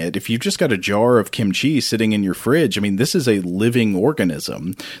irradiating it, if you've just got a jar of kimchi sitting in your fridge, I mean, this is a living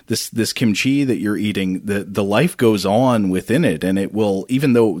organism. This kimchi that you're eating, the life goes on within it, and it will,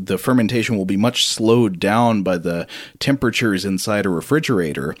 even though the fermentation will be much slowed down by the temperatures inside a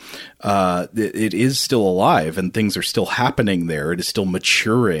refrigerator, it is still alive, and things are still happening there. It is still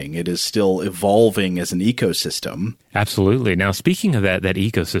maturing. It is still evolving as an ecosystem. Absolutely. Now, speaking of that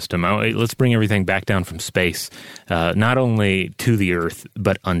ecosystem, let's bring everything back down from space, not only to the Earth,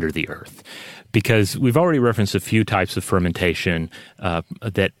 but under the Earth. Because we've already referenced a few types of fermentation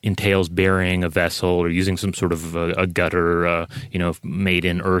that entails burying a vessel or using some sort of a gutter, made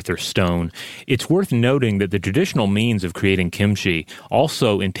in earth or stone. It's worth noting that the traditional means of creating kimchi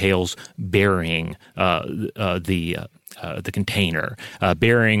also entails burying the container,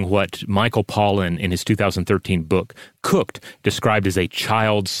 burying what Michael Pollan in his 2013 book, Cooked, described as a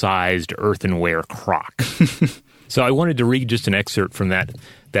child-sized earthenware crock. So I wanted to read just an excerpt from that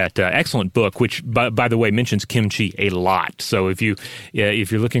excellent book, which, by the way, mentions kimchi a lot. So if you're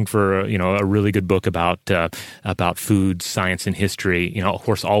looking for a really good book about food, science, and history, of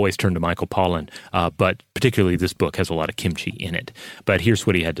course, always turn to Michael Pollan. But particularly this book has a lot of kimchi in it. But here's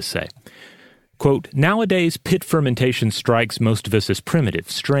what he had to say. Quote, "Nowadays, pit fermentation strikes most of us as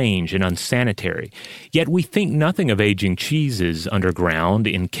primitive, strange, and unsanitary. Yet we think nothing of aging cheeses underground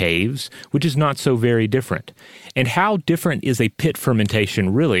in caves, which is not so very different. And how different is a pit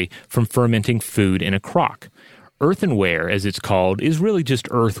fermentation really from fermenting food in a crock? Earthenware, as it's called, is really just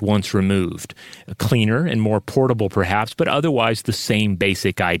earth once removed. Cleaner and more portable perhaps, but otherwise the same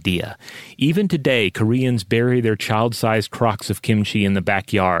basic idea. Even today, Koreans bury their child-sized crocks of kimchi in the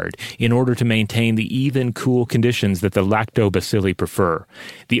backyard in order to maintain the even, cool conditions that the lactobacilli prefer.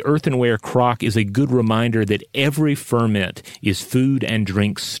 The earthenware crock is a good reminder that every ferment is food and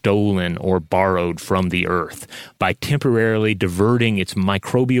drink stolen or borrowed from the earth by temporarily diverting its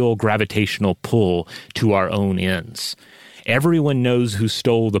microbial gravitational pull to our own ends. Everyone knows who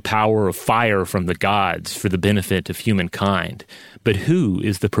stole the power of fire from the gods for the benefit of humankind. But who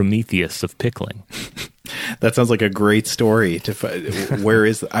is the Prometheus of pickling?" That sounds like a great story. Where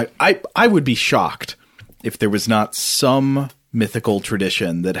is I would be shocked if there was not some mythical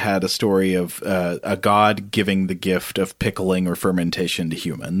tradition that had a story of a god giving the gift of pickling or fermentation to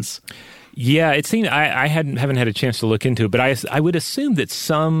humans. Yeah, it seemed I haven't had a chance to look into it, but I would assume that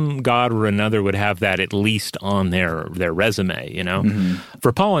some god or another would have that at least on their resume. Mm-hmm.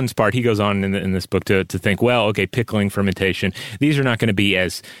 For Pollan's part, he goes on in this book to think, well, okay, pickling, fermentation, these are not going to be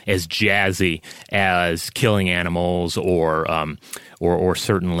as jazzy as killing animals or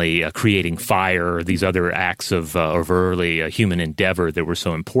certainly creating fire, or these other acts of early human endeavor that were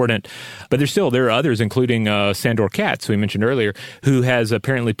so important. But there are others, including Sandor Katz, who we mentioned earlier, who has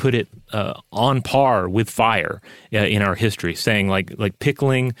apparently put it on par with fire in our history, saying like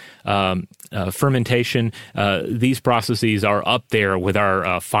pickling, fermentation, these processes are up there with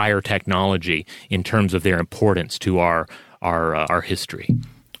our fire technology in terms of their importance to our history.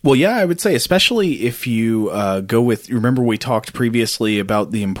 Well, yeah, I would say, especially if you go with, remember we talked previously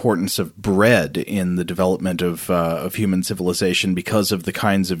about the importance of bread in the development of human civilization because of the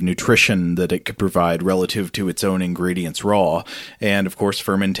kinds of nutrition that it could provide relative to its own ingredients raw. And of course,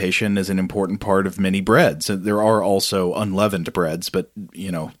 fermentation is an important part of many breads. There are also unleavened breads, but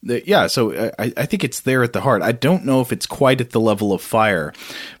so I think it's there at the heart. I don't know if it's quite at the level of fire,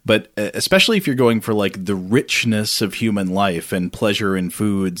 but especially if you're going for like the richness of human life and pleasure in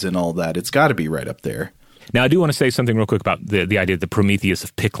food and all that, it's got to be right up there. Now, I do want to say something real quick about the idea of the Prometheus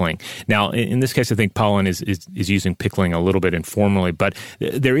of pickling. Now, in this case, I think Pollen is using pickling a little bit informally, but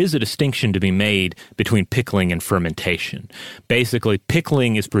there is a distinction to be made between pickling and fermentation. Basically,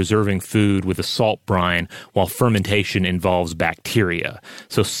 pickling is preserving food with a salt brine, while fermentation involves bacteria.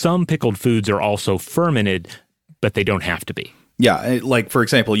 So some pickled foods are also fermented, but they don't have to be. Yeah, like, for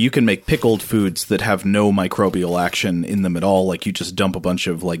example, you can make pickled foods that have no microbial action in them at all. Like, you just dump a bunch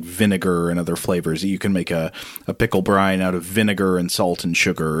of, like, vinegar and other flavors. You can make a pickle brine out of vinegar and salt and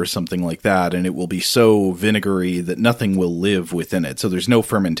sugar or something like that, and it will be so vinegary that nothing will live within it. So there's no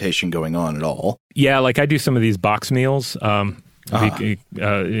fermentation going on at all. Yeah, like I do some of these box meals, like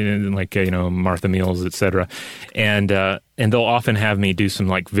Martha meals, etc., and they'll often have me do some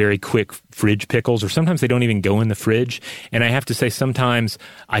like very quick fridge pickles, or sometimes they don't even go in the fridge. And I have to say, sometimes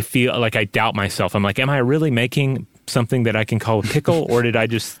I feel like I doubt myself. I'm like, am I really making something that I can call a pickle, or did I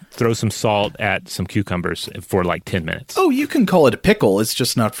just throw some salt at some cucumbers for like 10 minutes? Oh, you can call it a pickle. It's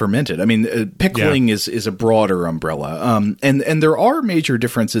just not fermented. I mean, pickling is a broader umbrella. And there are major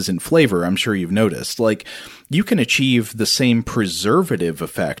differences in flavor, I'm sure you've noticed. Like, you can achieve the same preservative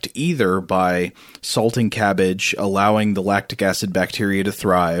effect either by salting cabbage, allowing the lactic acid bacteria to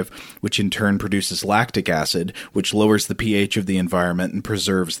thrive, which in turn produces lactic acid, which lowers the pH of the environment and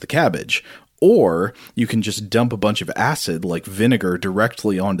preserves the cabbage. Or you can just dump a bunch of acid, like vinegar,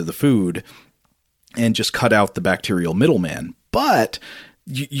 directly onto the food and just cut out the bacterial middleman. But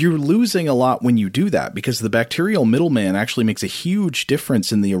you're losing a lot when you do that, because the bacterial middleman actually makes a huge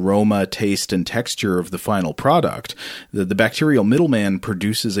difference in the aroma, taste, and texture of the final product. The bacterial middleman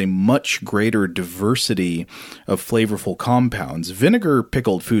produces a much greater diversity of flavorful compounds. Vinegar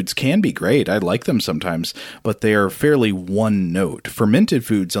pickled foods can be great. I like them sometimes, but they are fairly one note. Fermented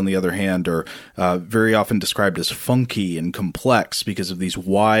foods, on the other hand, are very often described as funky and complex because of these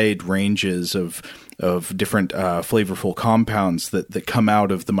wide ranges of different flavorful compounds that come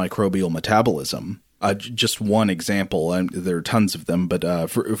out of the microbial metabolism. Just one example, and there are tons of them, but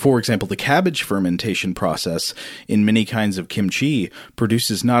for example, the cabbage fermentation process in many kinds of kimchi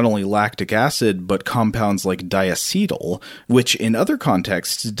produces not only lactic acid, but compounds like diacetyl, which in other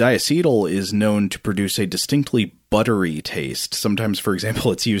contexts, diacetyl is known to produce a distinctly buttery taste. Sometimes, for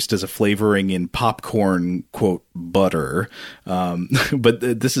example, it's used as a flavoring in popcorn, quote, butter. But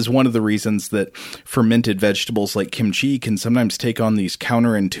this is one of the reasons that fermented vegetables like kimchi can sometimes take on these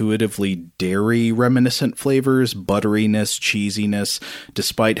counterintuitively dairy reminiscent flavors, butteriness, cheesiness,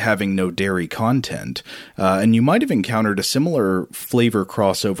 despite having no dairy content. And you might have encountered a similar flavor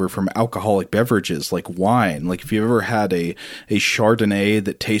crossover from alcoholic beverages like wine. Like if you ever had a Chardonnay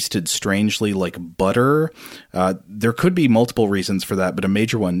that tasted strangely like butter, there could be multiple reasons for that, but a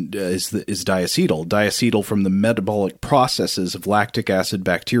major one is diacetyl. Diacetyl from the metabolic processes of lactic acid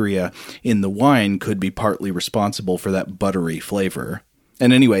bacteria in the wine could be partly responsible for that buttery flavor.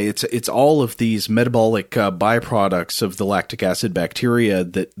 And anyway, it's all of these metabolic byproducts of the lactic acid bacteria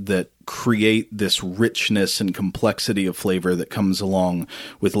that create this richness and complexity of flavor that comes along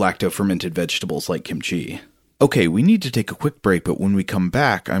with lacto-fermented vegetables like kimchi. Okay, we need to take a quick break, but when we come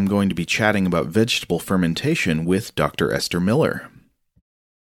back, I'm going to be chatting about vegetable fermentation with Dr. Esther Miller.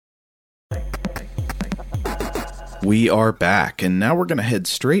 We are back, and now we're going to head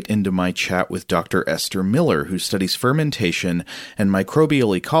straight into my chat with Dr. Esther Miller, who studies fermentation and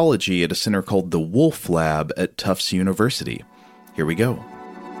microbial ecology at a center called the Wolf Lab at Tufts University. Here we go.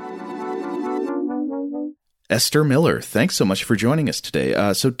 Esther Miller, thanks so much for joining us today.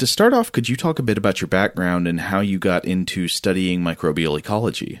 So to start off, could you talk a bit about your background and how you got into studying microbial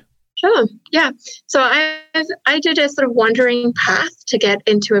ecology? Sure. Yeah. So I did a sort of wandering path to get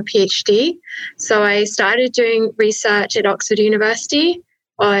into a PhD. So I started doing research at Oxford University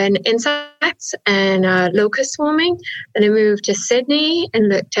on insects and locust swarming. Then I moved to Sydney and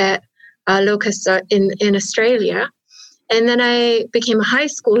looked at locusts in Australia. And then I became a high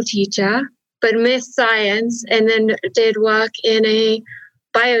school teacher, but missed science, and then did work in a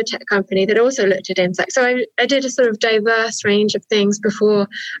biotech company that also looked at insects. So I did a sort of diverse range of things before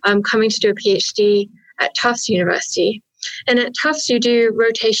coming to do a PhD at Tufts University. And at Tufts, you do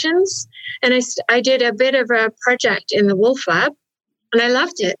rotations. And I did a bit of a project in the Wolf Lab, and I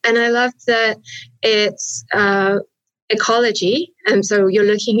loved it. And I loved that it's ecology. And so you're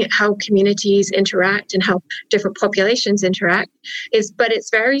looking at how communities interact and how different populations interact. But it's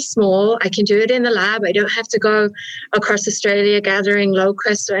very small. I can do it in the lab. I don't have to go across Australia gathering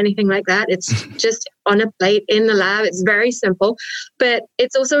locusts or anything like that. It's just on a plate in the lab. It's very simple, but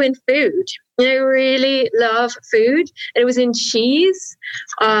it's also in food. I really love food. It was in cheese,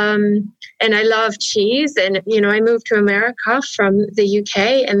 and I love cheese. And, I moved to America from the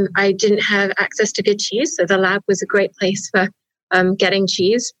UK, and I didn't have access to good cheese. So the lab was a great place for getting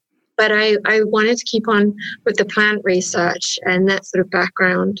cheese. But I wanted to keep on with the plant research and that sort of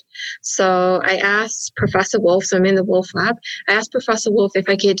background. So I asked Professor Wolf, so I'm in the Wolf lab, I asked Professor Wolf if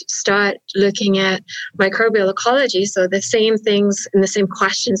I could start looking at microbial ecology, so the same things and the same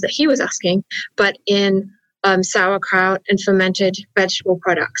questions that he was asking, but in sauerkraut and fermented vegetable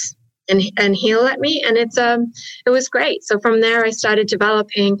products. And he let me, and it was great. So from there, I started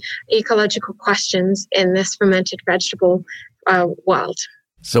developing ecological questions in this fermented vegetable world.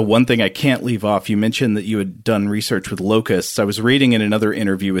 So one thing I can't leave off, you mentioned that you had done research with locusts. I was reading in another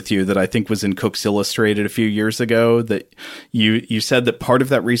interview with you that I think was in Cooks Illustrated a few years ago that you said that part of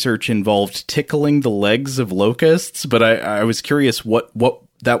that research involved tickling the legs of locusts, but I was curious what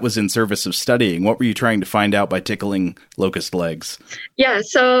that was in service of studying. What were you trying to find out by tickling locust legs? Yeah,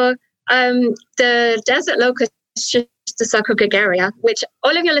 so the desert locust the Sarcogregaria, which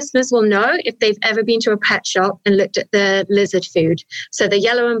all of your listeners will know if they've ever been to a pet shop and looked at the lizard food. So the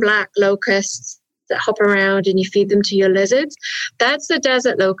yellow and black locusts that hop around and you feed them to your lizards, that's the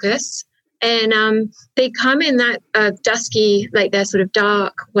desert locusts. And they come in that dusky, like they're sort of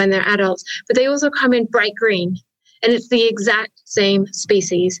dark when they're adults, but they also come in bright green. And it's the exact same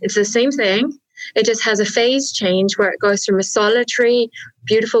species. It's the same thing. It just has a phase change where it goes from a solitary,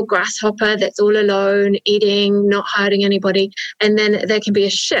 beautiful grasshopper that's all alone, eating, not hurting anybody. And then there can be a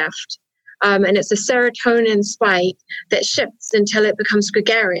shift. And it's a serotonin spike that shifts until it becomes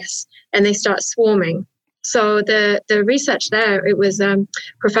gregarious and they start swarming. So the research there, it was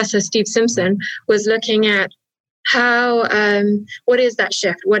Professor Steve Simpson was looking at how, what is that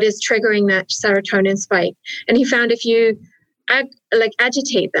shift? What is triggering that serotonin spike? And he found if you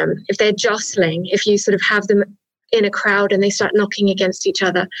agitate them, if they're jostling, if you sort of have them in a crowd and they start knocking against each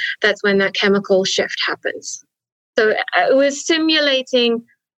other, that's when that chemical shift happens. So it was simulating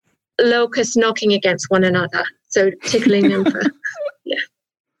locusts knocking against one another. So tickling them for, yeah.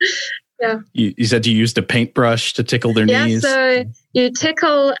 Yeah. You said you used a paintbrush to tickle their knees? Yeah, so you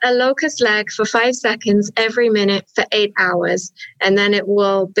tickle a locust leg for 5 seconds every minute for 8 hours, and then it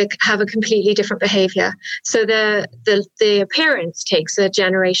will have a completely different behavior. So the appearance takes a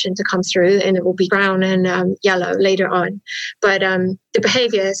generation to come through, and it will be brown and yellow later on. But the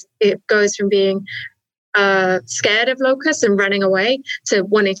behavior, it goes from being scared of locusts and running away to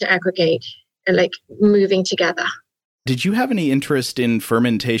wanting to aggregate and like moving together. Did you have any interest in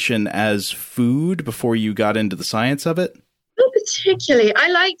fermentation as food before you got into the science of it? Not particularly. I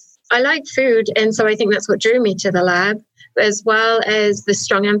like food, and so I think that's what drew me to the lab, as well as the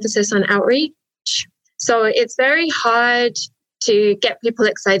strong emphasis on outreach. So it's very hard to get people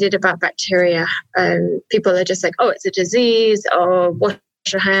excited about bacteria. People are just like, oh, it's a disease, or wash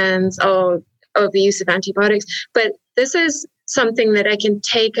your hands, or the use of antibiotics. But this is something that I can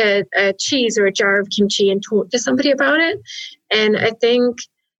take a cheese or a jar of kimchi and talk to somebody about it. And I think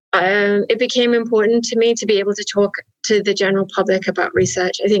it became important to me to be able to talk to the general public about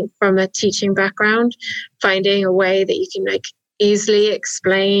research. I think from a teaching background, finding a way that you can like easily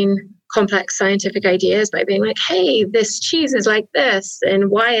explain complex scientific ideas by being like, hey, this cheese is like this, and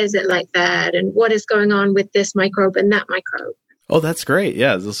why is it like that? And what is going on with this microbe and that microbe? Oh, that's great.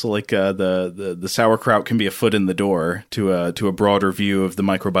 Yeah, this is like the sauerkraut can be a foot in the door to a broader view of the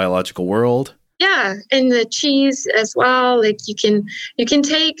microbiological world. Yeah, and the cheese as well. Like you can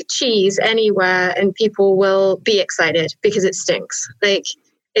take cheese anywhere and people will be excited because it stinks. Like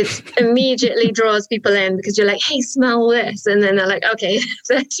it immediately draws people in because you're like, hey, smell this. And then they're like, okay,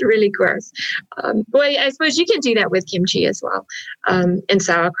 that's really gross. Well, I suppose you can do that with kimchi as well. And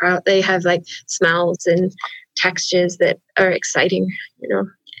sauerkraut, they have like smells and textures that are exciting, you know.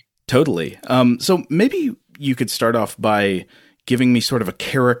 Totally. So maybe you could start off by giving me sort of a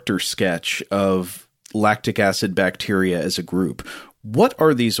character sketch of lactic acid bacteria as a group. What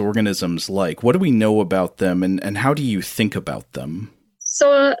are these organisms like? What do we know about them, and how do you think about them?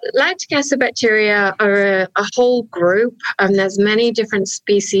 So lactic acid bacteria are a whole group. There's many different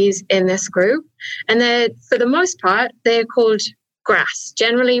species in this group. And for the most part, they're called GRAS,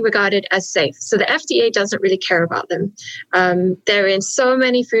 generally regarded as safe. So the FDA doesn't really care about them. They're in so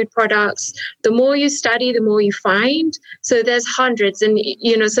many food products. The more you study, the more you find. So there's hundreds, and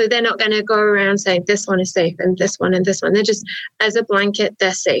so they're not going to go around saying this one is safe and this one and this one. They're just, as a blanket,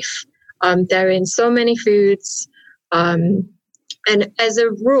 they're safe. They're in so many foods. And as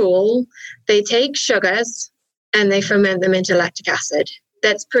a rule, they take sugars and they ferment them into lactic acid.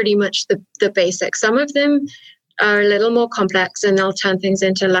 That's pretty much the basic. Some of them are a little more complex, and they'll turn things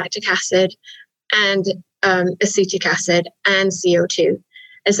into lactic acid and acetic acid and CO2.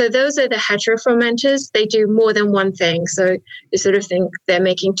 And so those are the heterofermenters. They do more than one thing. So you sort of think they're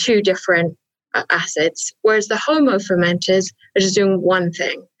making two different acids, whereas the homofermenters are just doing one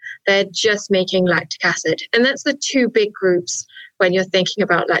thing. They're just making lactic acid. And that's the two big groups when you're thinking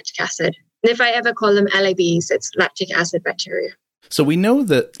about lactic acid. And if I ever call them LABs, it's lactic acid bacteria. So we know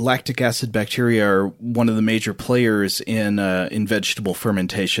that lactic acid bacteria are one of the major players in vegetable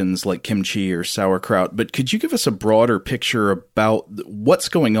fermentations like kimchi or sauerkraut, but could you give us a broader picture about what's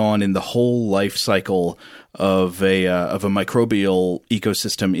going on in the whole life cycle of a microbial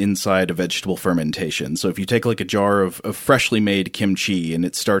ecosystem inside a vegetable fermentation? So if you take like a jar of freshly made kimchi and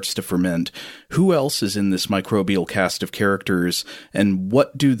it starts to ferment, who else is in this microbial cast of characters, and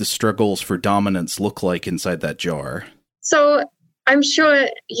what do the struggles for dominance look like inside that jar? So I'm sure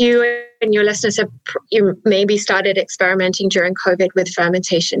you and your listeners you maybe started experimenting during COVID with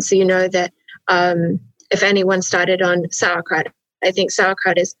fermentation. So you know that if anyone started on sauerkraut, I think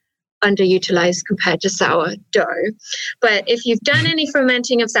sauerkraut is underutilized compared to sourdough. But if you've done any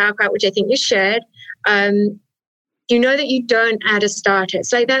fermenting of sauerkraut, which I think you should, you know that you don't add a starter.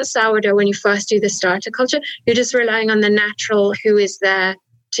 It's like that sourdough when you first do the starter culture, you're just relying on the natural who is there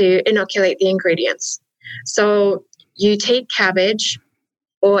to inoculate the ingredients. So you take cabbage,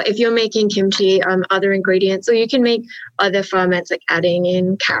 or if you're making kimchi, other ingredients, or you can make other ferments like adding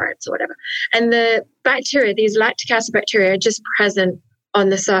in carrots or whatever. And the bacteria, these lactic acid bacteria, are just present on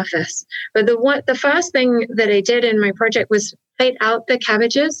the surface. But the first thing that I did in my project was plate out the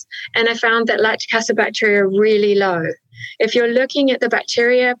cabbages, and I found that lactic acid bacteria are really low. If you're looking at the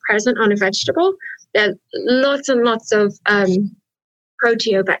bacteria present on a vegetable, there are lots and lots of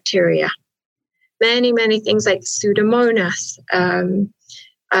proteobacteria. Many, many things like Pseudomonas,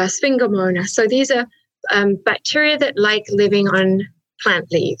 Sphingomonas. So these are bacteria that like living on plant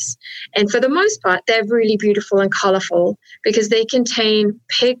leaves. And for the most part, they're really beautiful and colorful because they contain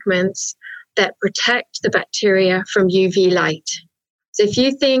pigments that protect the bacteria from UV light. So if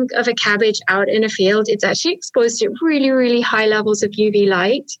you think of a cabbage out in a field, it's actually exposed to really, really high levels of UV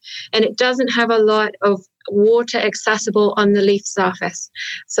light, and it doesn't have a lot of water accessible on the leaf surface.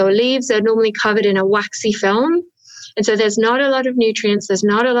 So leaves are normally covered in a waxy film, and so there's not a lot of nutrients, there's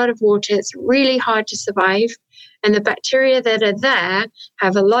not a lot of water, it's really hard to survive. And the bacteria that are there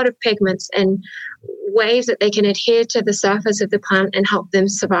have a lot of pigments and ways that they can adhere to the surface of the plant and help them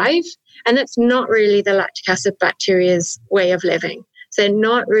survive. And that's not really the lactic acid bacteria's way of living. So they're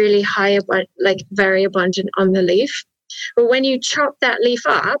not really very abundant on the leaf. But when you chop that leaf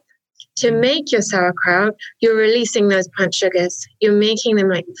up to make your sauerkraut, you're releasing those plant sugars. You're making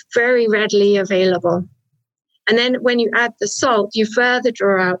them very readily available. And then when you add the salt, you further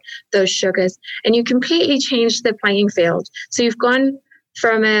draw out those sugars and you completely change the playing field. So you've gone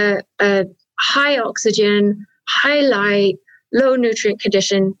from a high oxygen, high light, low nutrient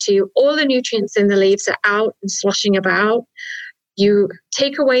condition to all the nutrients in the leaves are out and sloshing about. You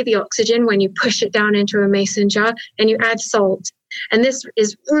take away the oxygen when you push it down into a mason jar and you add salt. And this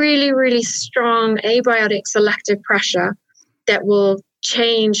is really, really strong abiotic selective pressure that will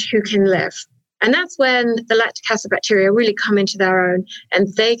change who can live. And that's when the lactic acid bacteria really come into their own and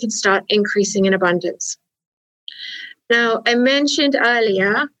they can start increasing in abundance. Now, I mentioned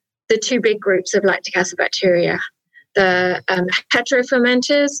earlier the two big groups of lactic acid bacteria, the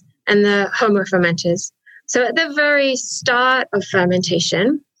heterofermenters and the homofermenters. So at the very start of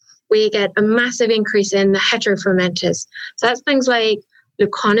fermentation, we get a massive increase in the heterofermenters. So that's things like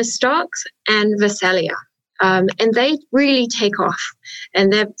Leuconostox and Vachellia. And they really take off.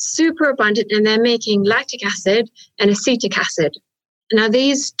 And they're super abundant, and they're making lactic acid and acetic acid. Now,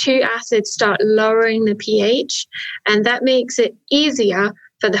 these two acids start lowering the pH, and that makes it easier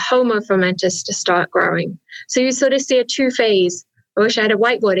for the homofermenters to start growing. So you sort of see a two-phase. I wish I had a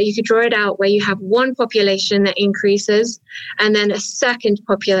whiteboard. You could draw it out where you have one population that increases and then a second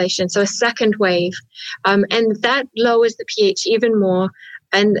population, so a second wave. And that lowers the pH even more.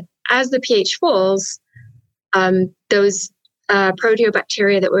 And as the pH falls, those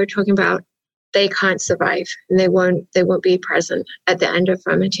proteobacteria that we were talking about, they can't survive and they won't be present at the end of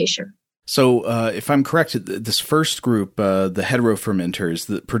fermentation. So if I'm correct, this first group, the heterofermenters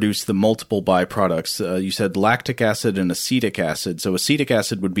that produce the multiple byproducts, you said lactic acid and acetic acid. So acetic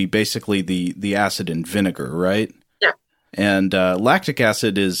acid would be basically the acid in vinegar, right? Yeah. And lactic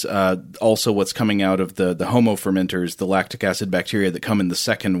acid is also what's coming out of the homofermenters, the lactic acid bacteria that come in the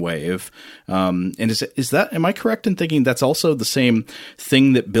second wave. And is that, am I correct in thinking that's also the same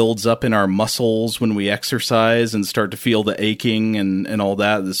thing that builds up in our muscles when we exercise and start to feel the aching and all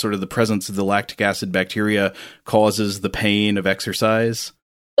that? The sort of the presence of the lactic acid bacteria causes the pain of exercise?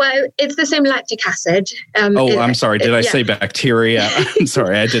 Well, it's the same lactic acid. I'm sorry. Did I say bacteria? I'm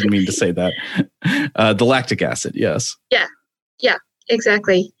sorry. I didn't mean to say that. The lactic acid, yes. Yeah,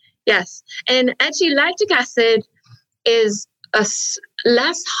 exactly. Yes. And actually, lactic acid is a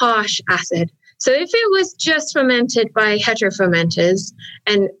less harsh acid. So if it was just fermented by heterofermenters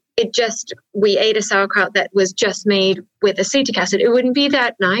and we ate a sauerkraut that was just made with acetic acid, it wouldn't be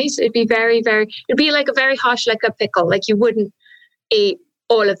that nice. It'd be it'd be like a very harsh, like a pickle. Like you wouldn't eat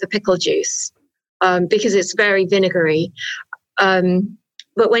all of the pickle juice because it's very vinegary.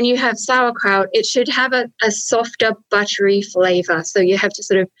 But when you have sauerkraut, it should have a softer, buttery flavor. So you have to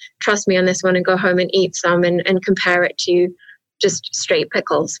sort of trust me on this one and go home and eat some and compare it to just straight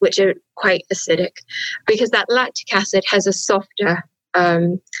pickles, which are quite acidic, because that lactic acid has a softer,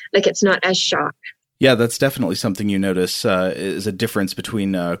 like it's not as sharp. Yeah, that's definitely something you notice is a difference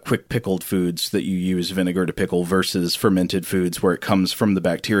between quick pickled foods that you use vinegar to pickle versus fermented foods where it comes from the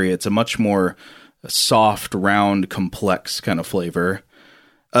bacteria. It's a much more soft, round, complex kind of flavor.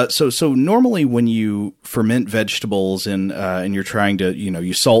 So normally when you ferment vegetables and you're trying to,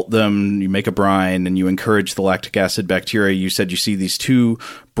 you salt them, you make a brine, and you encourage the lactic acid bacteria, you said you see these two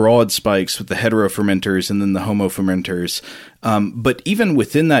broad spikes with the heterofermenters and then the homofermenters. But even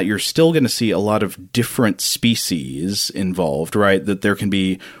within that, you're still going to see a lot of different species involved, right? That there can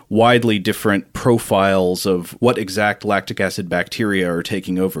be widely different profiles of what exact lactic acid bacteria are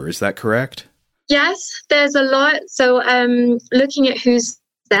taking over. Is that correct? Yes, there's a lot. So looking at who's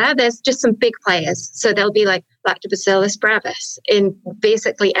there's just some big players. So there'll be like Lactobacillus brevis in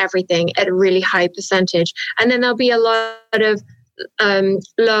basically everything at a really high percentage. And then there'll be a lot of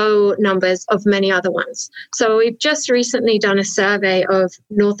low numbers of many other ones. So we've just recently done a survey of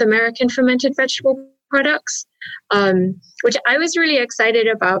North American fermented vegetable products, which I was really excited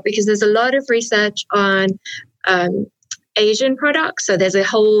about because there's a lot of research on Asian products. So there's a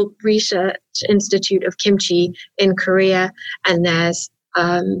whole research institute of kimchi in Korea, and there's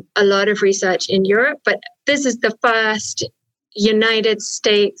a lot of research in Europe, but this is the first United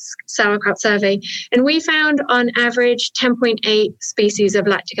States sauerkraut survey. And we found on average 10.8 species of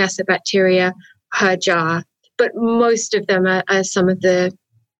lactic acid bacteria per jar, but most of them are some of the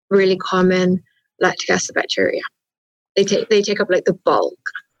really common lactic acid bacteria. They take up like the bulk.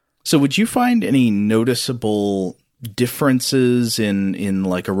 So would you find any noticeable differences in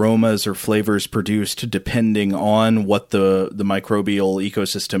like aromas or flavors produced depending on what the microbial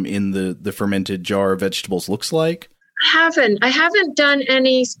ecosystem in the fermented jar of vegetables looks like? I haven't done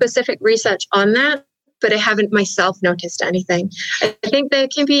any specific research on that, but I haven't myself noticed anything. I think there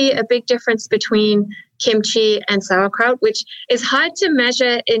can be a big difference between kimchi and sauerkraut, which is hard to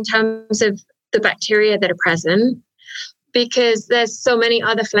measure in terms of the bacteria that are present, because there's so many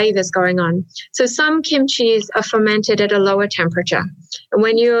other flavors going on. So some kimchis are fermented at a lower temperature. And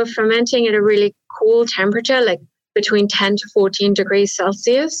when you're fermenting at a really cool temperature, like between 10 to 14 degrees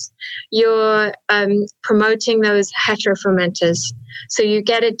Celsius, you're promoting those heterofermenters. So you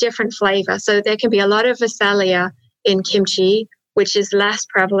get a different flavor. So there can be a lot of Visalia in kimchi, which is less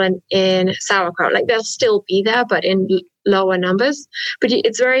prevalent in sauerkraut. Like they'll still be there, but in lower numbers. But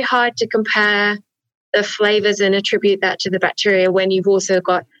it's very hard to compare the flavors and attribute that to the bacteria when you've also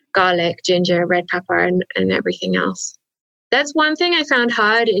got garlic, ginger, red pepper, and everything else. That's one thing I found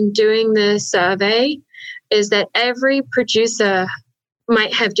hard in doing the survey, is that every producer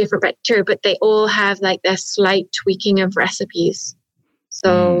might have different bacteria, but they all have like their slight tweaking of recipes.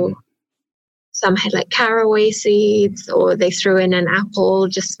 So some had like caraway seeds, or they threw in an apple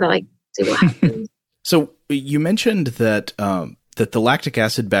just to like see what happens. So you mentioned that that the lactic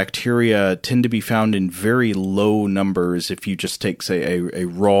acid bacteria tend to be found in very low numbers if you just take, say, a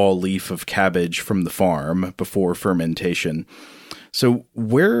raw leaf of cabbage from the farm before fermentation. So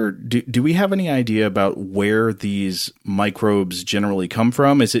where do we have any idea about where these microbes generally come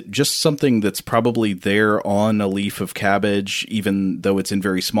from? Is it just something that's probably there on a leaf of cabbage, even though it's in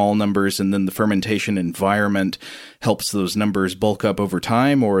very small numbers, and then the fermentation environment helps those numbers bulk up over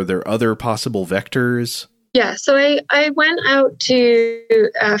time, or are there other possible vectors? Yeah, so I went out to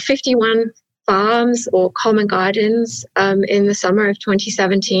 51 farms or common gardens in the summer of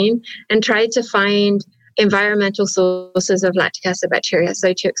 2017 and tried to find environmental sources of lactic acid bacteria. So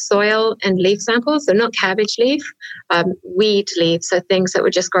I took soil and leaf samples, so not cabbage leaf, weed leaves, so things that were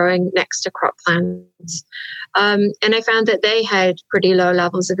just growing next to crop plants. And I found that they had pretty low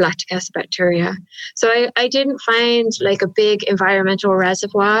levels of lactic acid bacteria. So I didn't find like a big environmental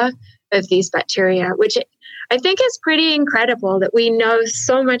reservoir of these bacteria, which I think is pretty incredible that we know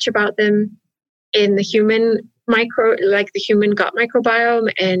so much about them in the human the human gut microbiome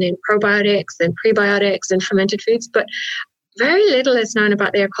and in probiotics and prebiotics and fermented foods, but very little is known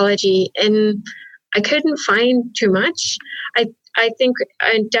about their ecology, and I couldn't find too much. I think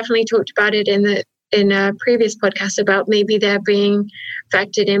I definitely talked about it in a previous podcast about maybe they're being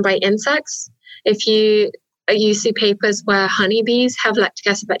affected in by insects. If you see papers where honeybees have lactic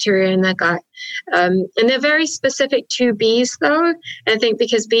acid bacteria in their gut, and they're very specific to bees though. I think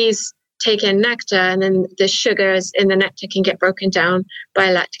because bees take in nectar, and then the sugars in the nectar can get broken down by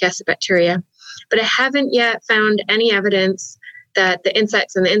lactic acid bacteria. But I haven't yet found any evidence that the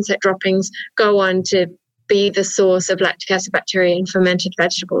insects and the insect droppings go on to be the source of lactic acid bacteria in fermented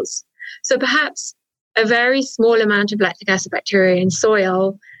vegetables. So perhaps a very small amount of lactic acid bacteria in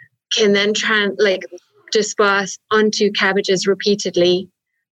soil can then disperse onto cabbages repeatedly,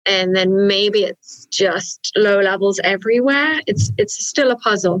 and then maybe it's just low levels everywhere. It's still a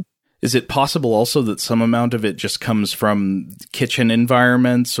puzzle. Is it possible also that some amount of it just comes from kitchen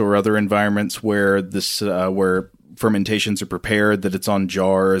environments or other environments where where fermentations are prepared, that it's on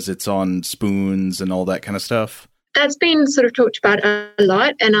jars, it's on spoons and all that kind of stuff? That's been sort of talked about a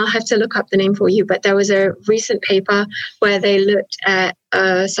lot, and I'll have to look up the name for you, but there was a recent paper where they looked at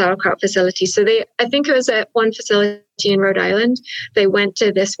a sauerkraut facility. So I think it was at one facility in Rhode Island. They went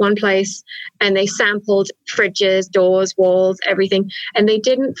to this one place and they sampled fridges, doors, walls, everything, and they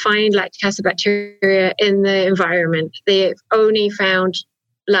didn't find lactic acid bacteria in the environment. They only found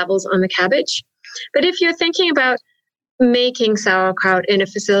levels on the cabbage. But if you're thinking about making sauerkraut in a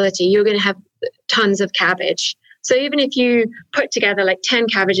facility, you're going to have tons of cabbage. So even if you put together like 10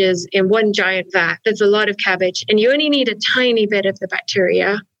 cabbages in one giant vat, there's a lot of cabbage, and you only need a tiny bit of the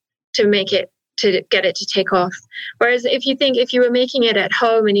bacteria to get it to take off. Whereas if you were making it at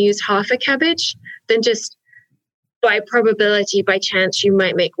home and you use half a cabbage, then just by probability, by chance, you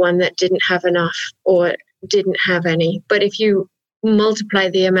might make one that didn't have enough or didn't have any. But if you multiply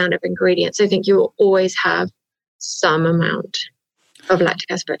the amount of ingredients, I think you'll always have some amount of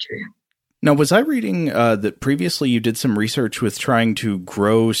lactic acid bacteria. Now, was I reading that previously you did some research with trying to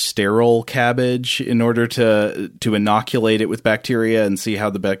grow sterile cabbage in order to inoculate it with bacteria and see how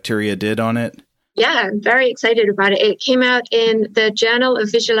the bacteria did on it? Yeah, I'm very excited about it. It came out in the Journal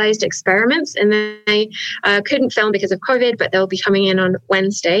of Visualized Experiments, and they couldn't film because of COVID, but they'll be coming in on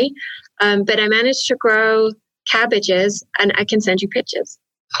Wednesday. But I managed to grow cabbages, and I can send you pictures.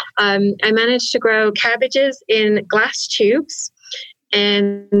 I managed to grow cabbages in glass tubes,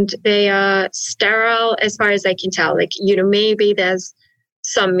 and they are sterile as far as I can tell. Maybe there's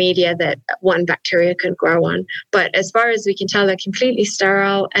some media that one bacteria can grow on, but as far as we can tell, they're completely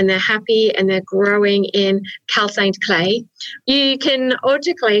sterile, and they're happy, and they're growing in calcined clay. You can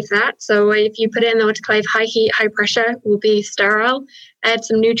autoclave that. So if you put it in the autoclave, high heat, high pressure, will be sterile. Add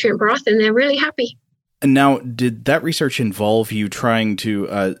some nutrient broth, and they're really happy. And now, did that research involve you trying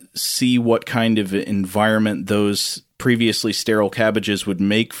to see what kind of environment those previously sterile cabbages would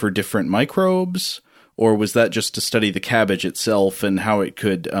make for different microbes? Or was that just to study the cabbage itself and how it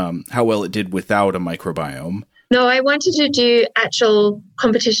could, how well it did without a microbiome? No, I wanted to do actual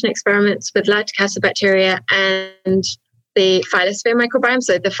competition experiments with lactic acid bacteria and the phylosphere microbiome.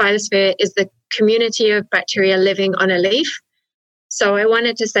 So the phylosphere is the community of bacteria living on a leaf. So I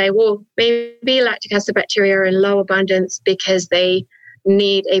wanted to say, well, maybe lactic acid bacteria are in low abundance because they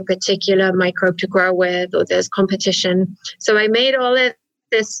need a particular microbe to grow with, or there's competition. So I made all of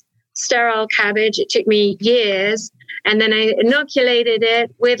this sterile cabbage. It took me years, and then I inoculated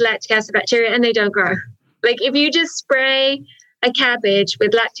it with lactic acid bacteria, and they don't grow. Like if you just spray a cabbage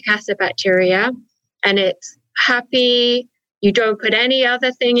with lactic acid bacteria and it's happy, you don't put any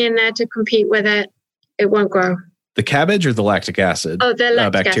other thing in there to compete with it, it won't grow. The cabbage or the lactic acid? Oh, the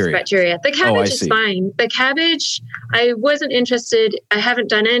lactic acid bacteria. The cabbage is fine. The cabbage, I wasn't interested. I haven't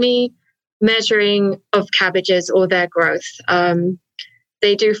done any measuring of cabbages or their growth.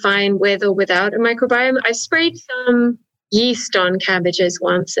 They do fine with or without a microbiome. I sprayed some yeast on cabbages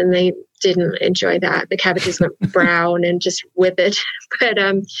once, and they didn't enjoy that. The cabbages went brown and just withered. But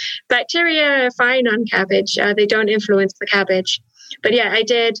bacteria are fine on cabbage. They don't influence the cabbage. But yeah, I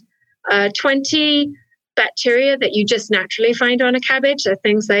did 20 bacteria that you just naturally find on a cabbage. So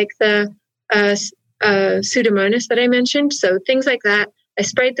things like the Pseudomonas that I mentioned. So things like that, I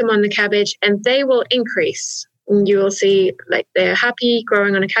sprayed them on the cabbage, and they will increase. And you will see like they're happy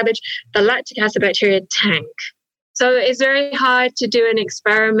growing on a cabbage. The lactic acid bacteria tank. So it's very hard to do an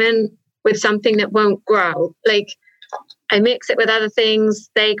experiment with something that won't grow. Like I mix it with other things,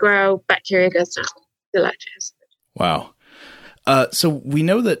 they grow, bacteria goes down. The lactic acid. Wow. So we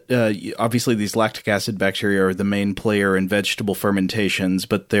know that obviously these lactic acid bacteria are the main player in vegetable fermentations,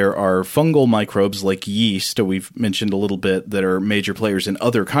 but there are fungal microbes like yeast, we've mentioned a little bit, that are major players in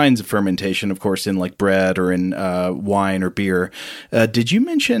other kinds of fermentation, of course, in like bread or in wine or beer. Did you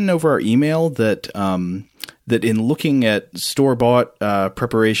mention over our email that that in looking at store-bought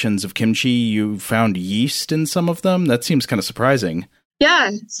preparations of kimchi, you found yeast in some of them? That seems kind of surprising.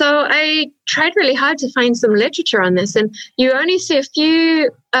 Yeah, so I tried really hard to find some literature on this, and you only see a few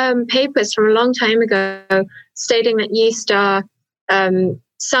papers from a long time ago stating that yeast are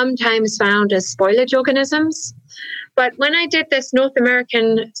sometimes found as spoilage organisms. But when I did this North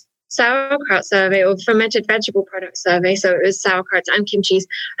American sauerkraut survey or fermented vegetable product survey, so it was sauerkrauts and kimchis,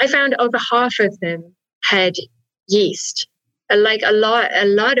 I found over half of them had yeast. Like a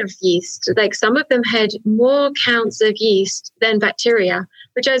lot of yeast. Like some of them had more counts of yeast than bacteria,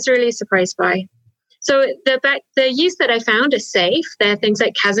 which I was really surprised by. So the yeast that I found is safe. There are things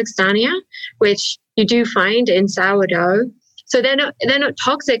like Kazakhstania, which you do find in sourdough. So they're not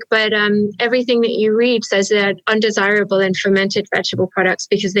toxic, but everything that you read says they're undesirable in fermented vegetable products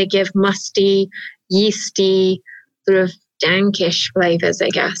because they give musty, yeasty, sort of dankish flavors, I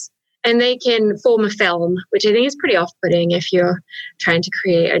guess. And they can form a film, which I think is pretty off-putting if you're trying to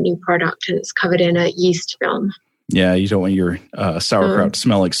create a new product and it's covered in a yeast film. Yeah, you don't want your sauerkraut to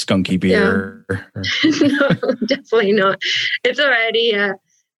smell like skunky beer. Yeah. No, definitely not. It's already,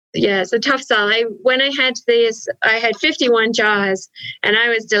 it's a tough sell. When I had this, I had 51 jars, and I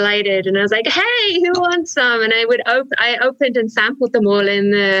was delighted. And I was like, "Hey, who wants some?" And I opened and sampled them all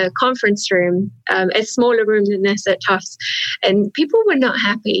in the conference room, a smaller room than this at Tufts. And people were not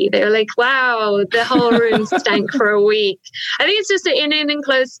happy. They were like, "Wow, the whole room stank for a week." I think it's just in an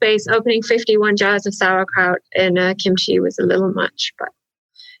enclosed space, opening 51 jars of sauerkraut and kimchi was a little much. But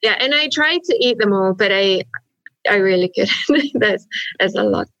yeah, and I tried to eat them all, but I really couldn't. That's a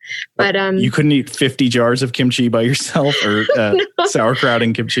lot. But you couldn't eat 50 jars of kimchi by yourself, or no. Sauerkraut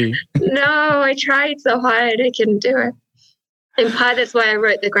and kimchi? No, I tried so hard. I couldn't do it. In part, that's why I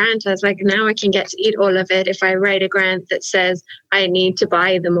wrote the grant. I was like, now I can get to eat all of it if I write a grant that says I need to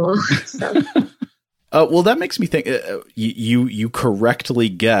buy them all. So. Well, that makes me think, you correctly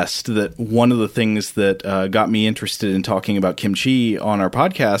guessed that one of the things that got me interested in talking about kimchi on our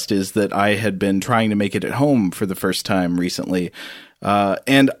podcast is that I had been trying to make it at home for the first time recently.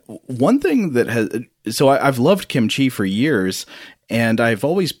 And one thing that I've loved kimchi for years, and I've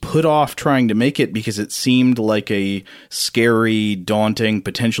always put off trying to make it because it seemed like a scary, daunting,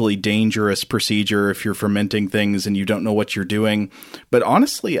 potentially dangerous procedure if you're fermenting things and you don't know what you're doing. But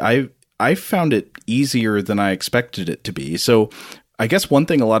honestly, I found it easier than I expected it to be. So I guess one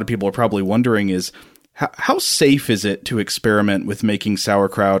thing a lot of people are probably wondering is how safe is it to experiment with making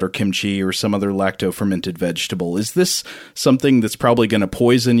sauerkraut or kimchi or some other lacto-fermented vegetable? Is this something that's probably going to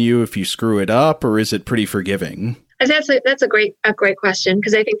poison you if you screw it up, or is it pretty forgiving? That's a great question,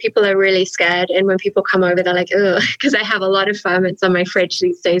 because I think people are really scared. And when people come over, they're like, ugh, because I have a lot of ferments on my fridge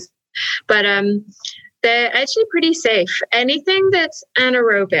these days. But they're actually pretty safe. Anything that's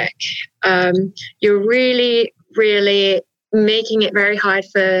anaerobic, you're really, really making it very hard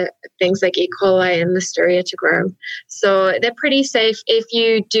for things like E. coli and Listeria to grow. So they're pretty safe if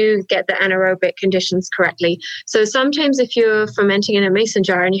you do get the anaerobic conditions correctly. So sometimes if you're fermenting in a mason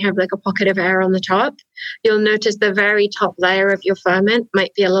jar and you have like a pocket of air on the top, you'll notice the very top layer of your ferment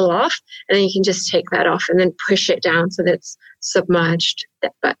might be a little off, and then you can just take that off and then push it down so that it's submerged.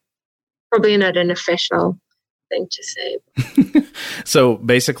 But probably not an official thing to say. So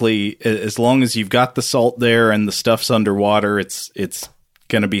basically, as long as you've got the salt there and the stuff's underwater, it's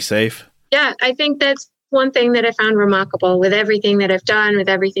going to be safe? Yeah, I think that's one thing that I found remarkable with everything that I've done, with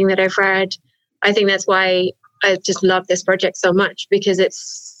everything that I've read. I think that's why I just love this project so much, because it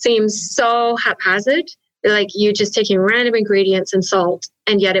seems so haphazard. Like you're just taking random ingredients and salt,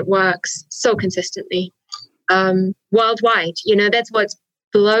 and yet it works so consistently worldwide. That's what's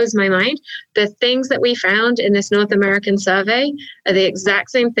blows my mind. The things that we found in this North American survey are the exact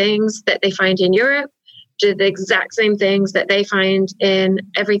same things that they find in Europe, the exact same things that they find in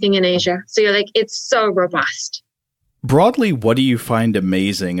everything in Asia. So you're like, it's so robust. Broadly, what do you find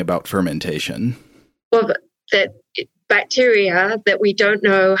amazing about fermentation? Well, that bacteria that we don't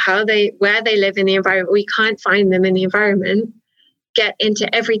know where they live in the environment, we can't find them in the environment, get into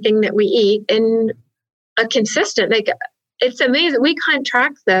everything that we eat and are consistent. Like, it's amazing. We can't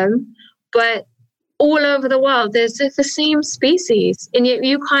track them, but all over the world, there's the same species, and yet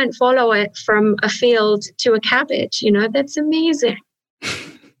you can't follow it from a field to a cabbage. That's amazing.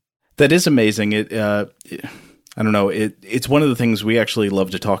 That is amazing. I don't know. It's one of the things we actually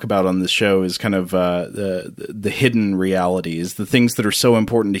love to talk about on this show is kind of the hidden realities, the things that are so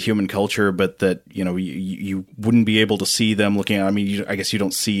important to human culture, but that you wouldn't be able to see them looking at. I mean, I guess you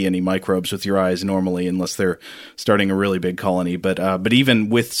don't see any microbes with your eyes normally, unless they're starting a really big colony. But even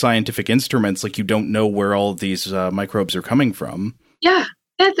with scientific instruments, like, you don't know where all of these microbes are coming from. Yeah,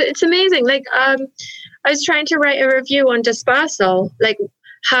 it's amazing. Like, I was trying to write a review on dispersal, like,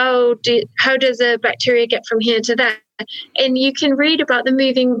 how does a bacteria get from here to there? And you can read about them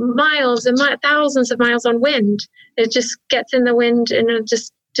moving miles and thousands of miles on wind. It just gets in the wind and it'll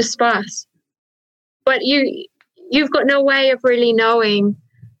just disperse. But you've got no way of really knowing,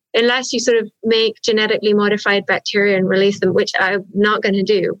 unless you sort of make genetically modified bacteria and release them, which I'm not going to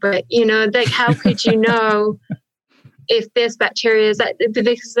do. But, like, how could you know if this bacteria is that,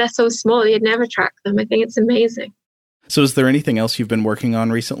 because they're so small, you'd never track them. I think it's amazing. So is there anything else you've been working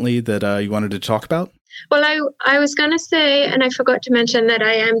on recently that you wanted to talk about? Well, I was going to say, and I forgot to mention, that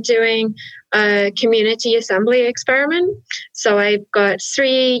I am doing a community assembly experiment. So I've got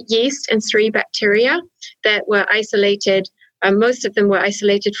 3 yeast and 3 bacteria that were isolated. Most of them were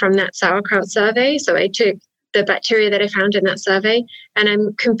isolated from that sauerkraut survey. So I took the bacteria that I found in that survey, and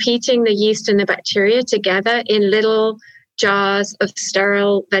I'm competing the yeast and the bacteria together in little jars of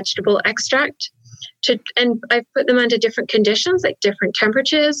sterile vegetable extract. And I've put them under different conditions, like different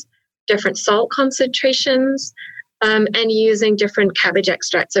temperatures, different salt concentrations, and using different cabbage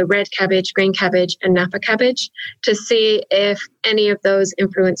extracts, so red cabbage, green cabbage, and Napa cabbage, to see if any of those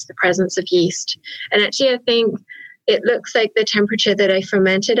influence the presence of yeast. And actually, I think it looks like the temperature that I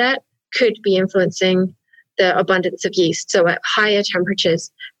fermented at could be influencing the abundance of yeast. So at higher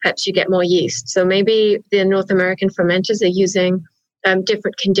temperatures, perhaps you get more yeast. So maybe the North American fermenters are using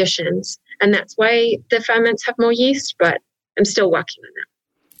different conditions, and that's why the ferments have more yeast, but I'm still working on that.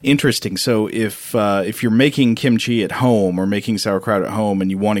 Interesting. So if you're making kimchi at home or making sauerkraut at home and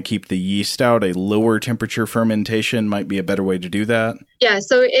you want to keep the yeast out, a lower temperature fermentation might be a better way to do that? Yeah,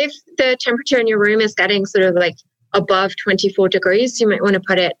 so if the temperature in your room is getting sort of like above 24 degrees, you might want to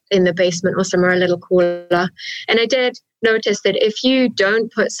put it in the basement or somewhere a little cooler. And I did notice that if you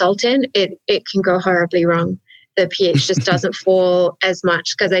don't put salt in, it can go horribly wrong. The pH just doesn't fall as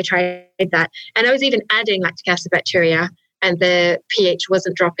much, because I tried that. And I was even adding lactic acid bacteria, and the pH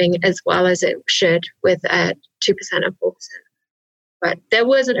wasn't dropping as well as it should with 2% and 4%. But there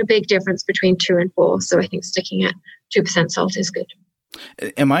wasn't a big difference between 2 and 4. So I think sticking at 2% salt is good.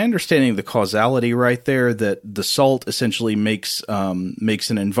 Am I understanding the causality right there, that the salt essentially makes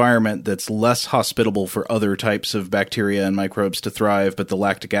an environment that's less hospitable for other types of bacteria and microbes to thrive, but the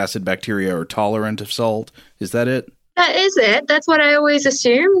lactic acid bacteria are tolerant of salt? Is that it? That is it. That's what I always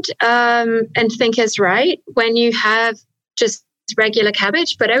assumed and think is right when you have just regular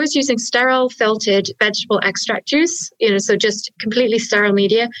cabbage. But I was using sterile filtered vegetable extract juice, so just completely sterile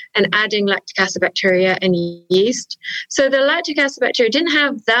media, and adding lactic acid bacteria and yeast. So the lactic acid bacteria didn't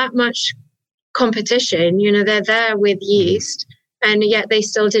have that much competition. They're there with yeast, and yet they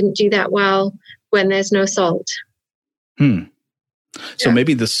still didn't do that well when there's no salt. So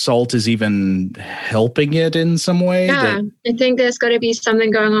maybe the salt is even helping it in some way? Yeah, I think there's got to be something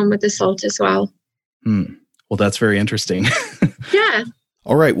going on with the salt as well. Well, that's very interesting. Yeah.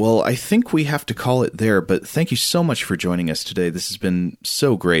 All right. Well, I think we have to call it there, but thank you so much for joining us today. This has been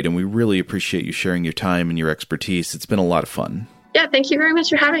so great, and we really appreciate you sharing your time and your expertise. It's been a lot of fun. Yeah, thank you very much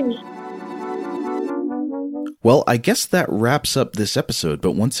for having me. Well, I guess that wraps up this episode,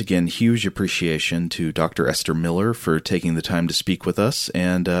 but once again, huge appreciation to Dr. Esther Miller for taking the time to speak with us.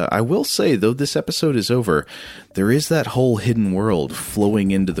 And I will say, though this episode is over, there is that whole hidden world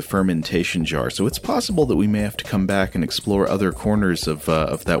flowing into the fermentation jar. So it's possible that we may have to come back and explore other corners of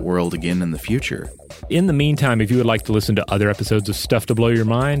that world again in the future. In the meantime, if you would like to listen to other episodes of Stuff to Blow Your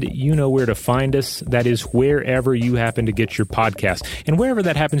Mind, you know where to find us. That is wherever you happen to get your podcast. And wherever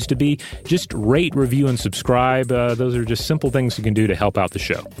that happens to be, just rate, review, and subscribe. Those are just simple things you can do to help out the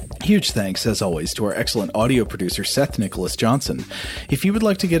show. Huge thanks, as always, to our excellent audio producer, Seth Nicholas Johnson. If you would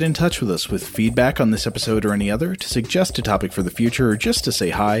like to get in touch with us with feedback on this episode or any other, to suggest a topic for the future, or just to say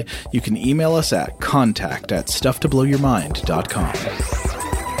hi, you can email us at contact@stufftoblowyourmind.com.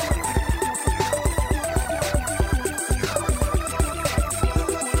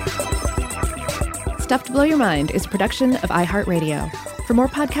 Stuff to Blow Your Mind is a production of iHeartRadio. For more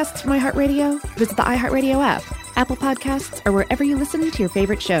podcasts from iHeartRadio, visit the iHeartRadio app, Apple Podcasts, or wherever you listen to your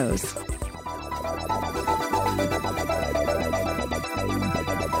favorite shows.